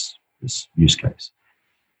for this use case,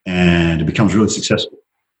 and it becomes really successful.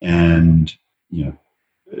 And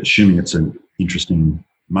assuming it's an interesting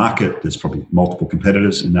market, there's probably multiple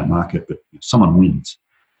competitors in that market, but someone wins.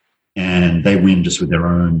 and they win just with their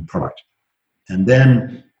own product. And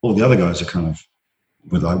then all the other guys are kind of,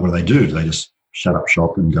 what do they do? Do they just shut up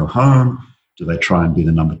shop and go home? Do they try and be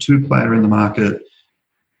the number 2 player in the market?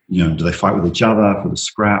 Do they fight with each other for the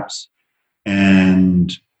scraps?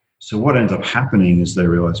 And so what ends up happening is they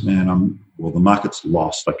realize, the market's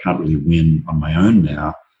lost. I can't really win on my own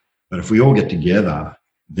now. But if we all get together,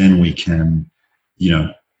 then we can,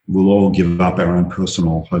 we'll all give up our own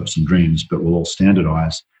personal hopes and dreams, but we'll all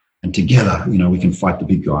standardize. And together, we can fight the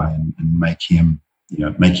big guy and make him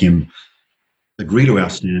agree to our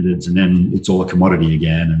standards. And then it's all a commodity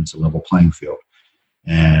again, and it's a level playing field.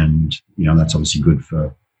 And, that's obviously good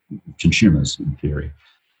for consumers in theory.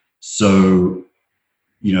 So,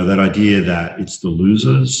 that idea that it's the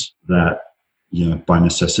losers that, by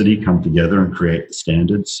necessity come together and create the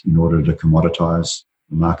standards in order to commoditize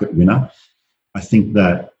the market winner. I think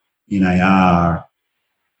that in AR,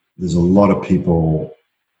 there's a lot of people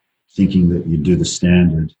thinking that you do the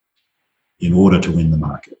standard in order to win the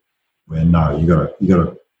market, where no, you got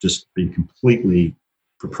to just be completely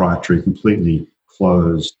proprietary, completely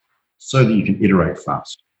closed, so that you can iterate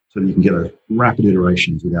fast, so that you can get those rapid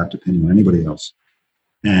iterations without depending on anybody else,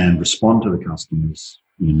 and respond to the customers'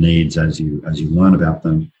 needs as you learn about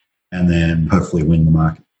them, and then hopefully win the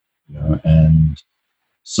market. And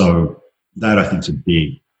so that I think is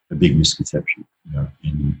a big misconception,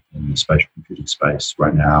 in the spatial computing space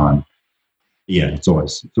right now. And yeah, it's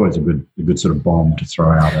always a good sort of bomb to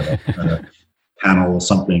throw out at a panel or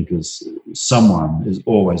something, because someone is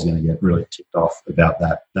always going to get really ticked off about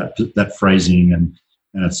that phrasing,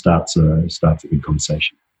 and it starts a good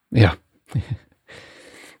conversation. Yeah.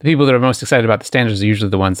 The people that are most excited about the standards are usually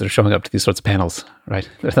the ones that are showing up to these sorts of panels, right?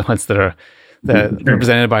 They're the ones that are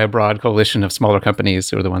represented by a broad coalition of smaller companies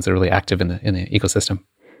who are the ones that are really active in the ecosystem.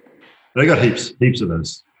 They got heaps of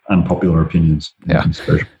those unpopular opinions. Yeah.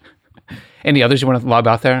 Any others you want to lob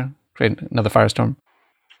out there? Create another firestorm?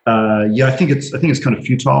 I think it's kind of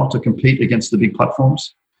futile to compete against the big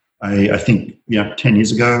platforms. I think 10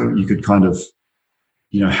 years ago you could kind of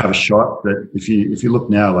have a shot, but if you look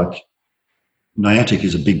now, like Niantic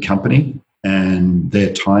is a big company and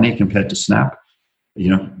they're tiny compared to Snap,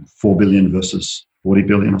 4 billion versus 40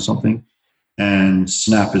 billion or something. And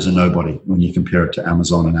Snap is a nobody when you compare it to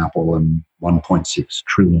Amazon and Apple and $1.6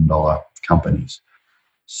 trillion companies.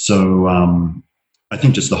 So I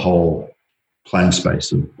think just the whole playing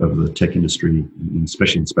space of the tech industry,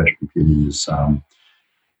 especially in spatial computing, is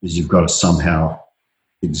you've got to somehow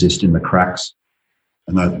exist in the cracks.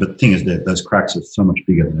 But the thing is that those cracks are so much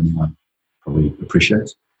bigger than anyone probably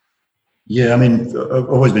appreciates. Yeah, I've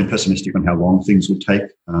always been pessimistic on how long things would take,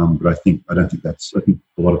 but I think a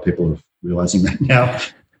lot of people are realizing that now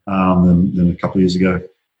than a couple of years ago.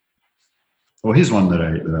 Well, here's one that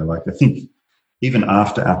I like. I think even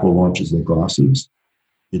after Apple launches their glasses,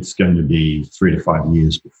 it's going to be 3 to 5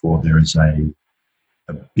 years before there is a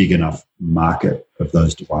big enough market of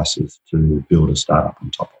those devices to build a startup on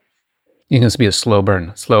top of. You think this will be a slow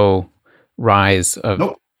burn, slow rise of...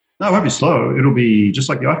 Nope. No, it won't be slow. It'll be just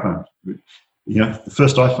like the iPhone. The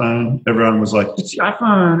first iPhone, everyone was like, it's the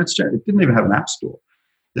iPhone. It didn't even have an app store.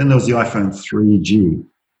 Then there was the iPhone 3G.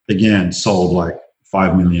 Again, sold like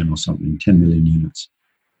 5 million or something, 10 million units.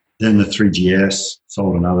 Then the 3GS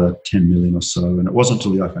sold another 10 million or so. And it wasn't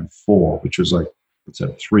until the iPhone 4, which was like,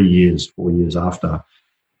 4 years after,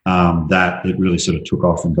 that it really sort of took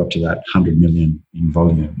off and got to that 100 million in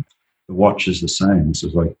volume. The watch is the same. This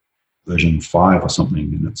is like version 5 or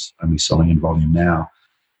something, and it's only selling in volume now.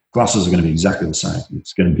 Glasses are going to be exactly the same.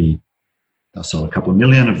 It's going to be, they'll sell a couple of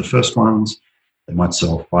million of the first ones. They might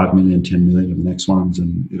sell 5 million, 10 million of the next ones,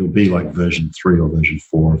 and it'll be like version 3 or version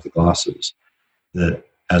 4 of the glasses. That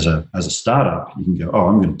as a startup, you can go,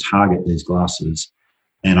 I'm going to target these glasses,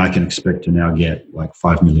 and I can expect to now get like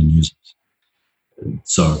 5 million users.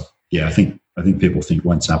 So yeah, I think people think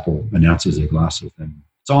once Apple announces their glasses, then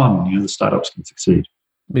it's on. The startups can succeed.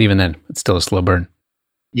 But even then, it's still a slow burn.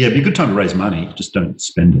 Yeah, it'd be a good time to raise money. Just don't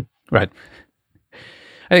spend it. Right.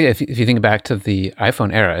 I think if you think back to the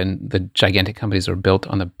iPhone era and the gigantic companies that were built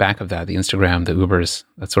on the back of that, the Instagram, the Ubers,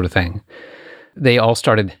 that sort of thing, they all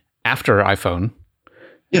started after iPhone.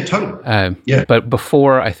 Yeah, totally. Yeah. But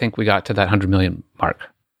before, I think we got to that 100 million mark.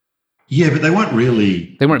 Yeah, but they weren't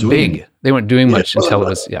really... They weren't big. They weren't doing much until it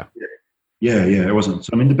was... Yeah, it wasn't.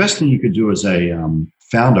 So, the best thing you could do as a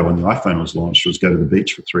founder when the iPhone was launched was go to the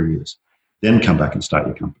beach for 3 years, then come back and start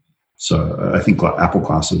your company. So I think Apple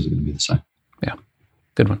glasses are going to be the same. Yeah,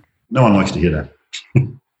 good one. No one likes to hear that.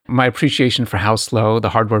 My appreciation for how slow the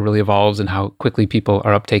hardware really evolves and how quickly people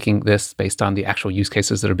are uptaking this based on the actual use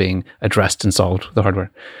cases that are being addressed and solved with the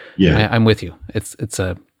hardware. Yeah, I'm with you. It's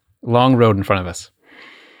Long road in front of us.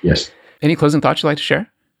 Yes. Any closing thoughts you'd like to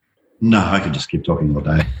share? No, I could just keep talking all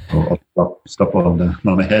day. I'll stop while I'm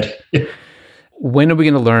on my head. When are we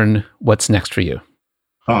going to learn what's next for you?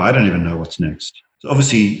 Oh, I don't even know what's next. So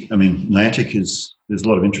obviously, I mean, Niantic there's a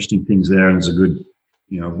lot of interesting things there, and there's a good,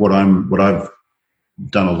 what I've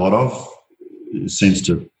done a lot of, it seems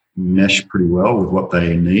to mesh pretty well with what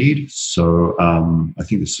they need. So I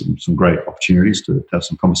think there's some great opportunities to have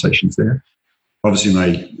some conversations there. Obviously,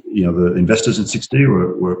 the investors in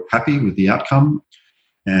 6D were happy with the outcome,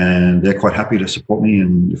 and they're quite happy to support me.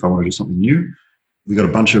 And if I want to do something new, we did a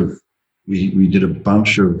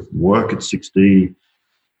bunch of work at 6D,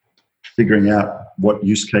 figuring out what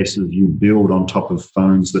use cases you build on top of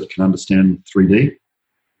phones that can understand 3D.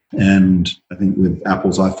 And I think with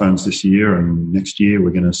Apple's iPhones this year and next year,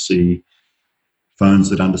 we're going to see phones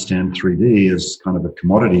that understand 3D as kind of a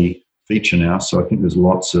commodity feature now. So I think there's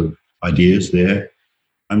lots of ideas there.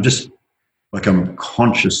 I'm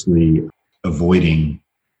consciously avoiding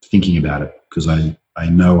thinking about it because I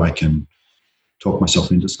know I can talk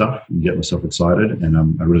myself into stuff and get myself excited,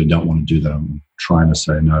 and I really don't want to do that. I'm trying to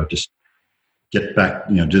say, no, just get back,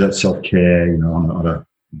 do that self-care, on a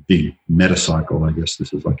big meta cycle. I guess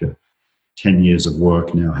this is like a 10 years of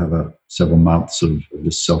work now, have several months of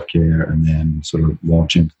this self-care, and then sort of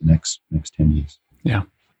launch into the next 10 years. Yeah.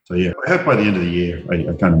 So yeah, I hope by the end of the year,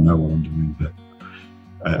 I kind of know what I'm doing, but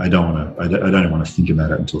I don't want to think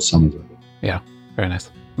about it until summer's over. Yeah. Very nice.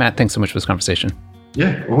 Matt, thanks so much for this conversation.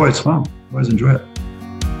 Yeah, always fun. Always enjoy it.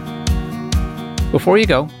 Before you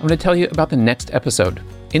go, I'm going to tell you about the next episode.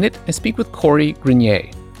 In it, I speak with Corey Grenier.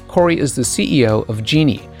 Corey is the CEO of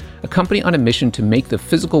Genie, a company on a mission to make the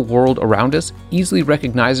physical world around us easily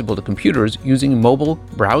recognizable to computers using mobile,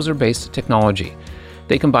 browser-based technology.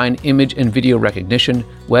 They combine image and video recognition,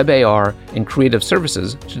 web AR, and creative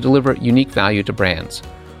services to deliver unique value to brands.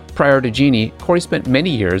 Prior to Genie, Corey spent many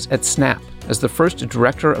years at Snap as the first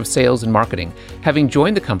director of sales and marketing, having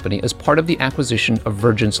joined the company as part of the acquisition of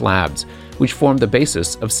Vergence Labs, which formed the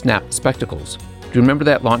basis of Snap Spectacles. Do you remember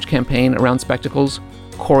that launch campaign around Spectacles?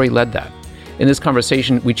 Corey led that. In this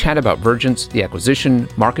conversation, we chat about Vergence, the acquisition,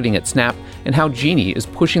 marketing at Snap, and how Genie is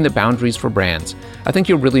pushing the boundaries for brands. I think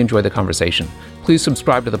you'll really enjoy the conversation. Please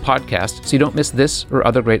subscribe to the podcast so you don't miss this or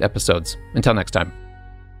other great episodes. Until next time.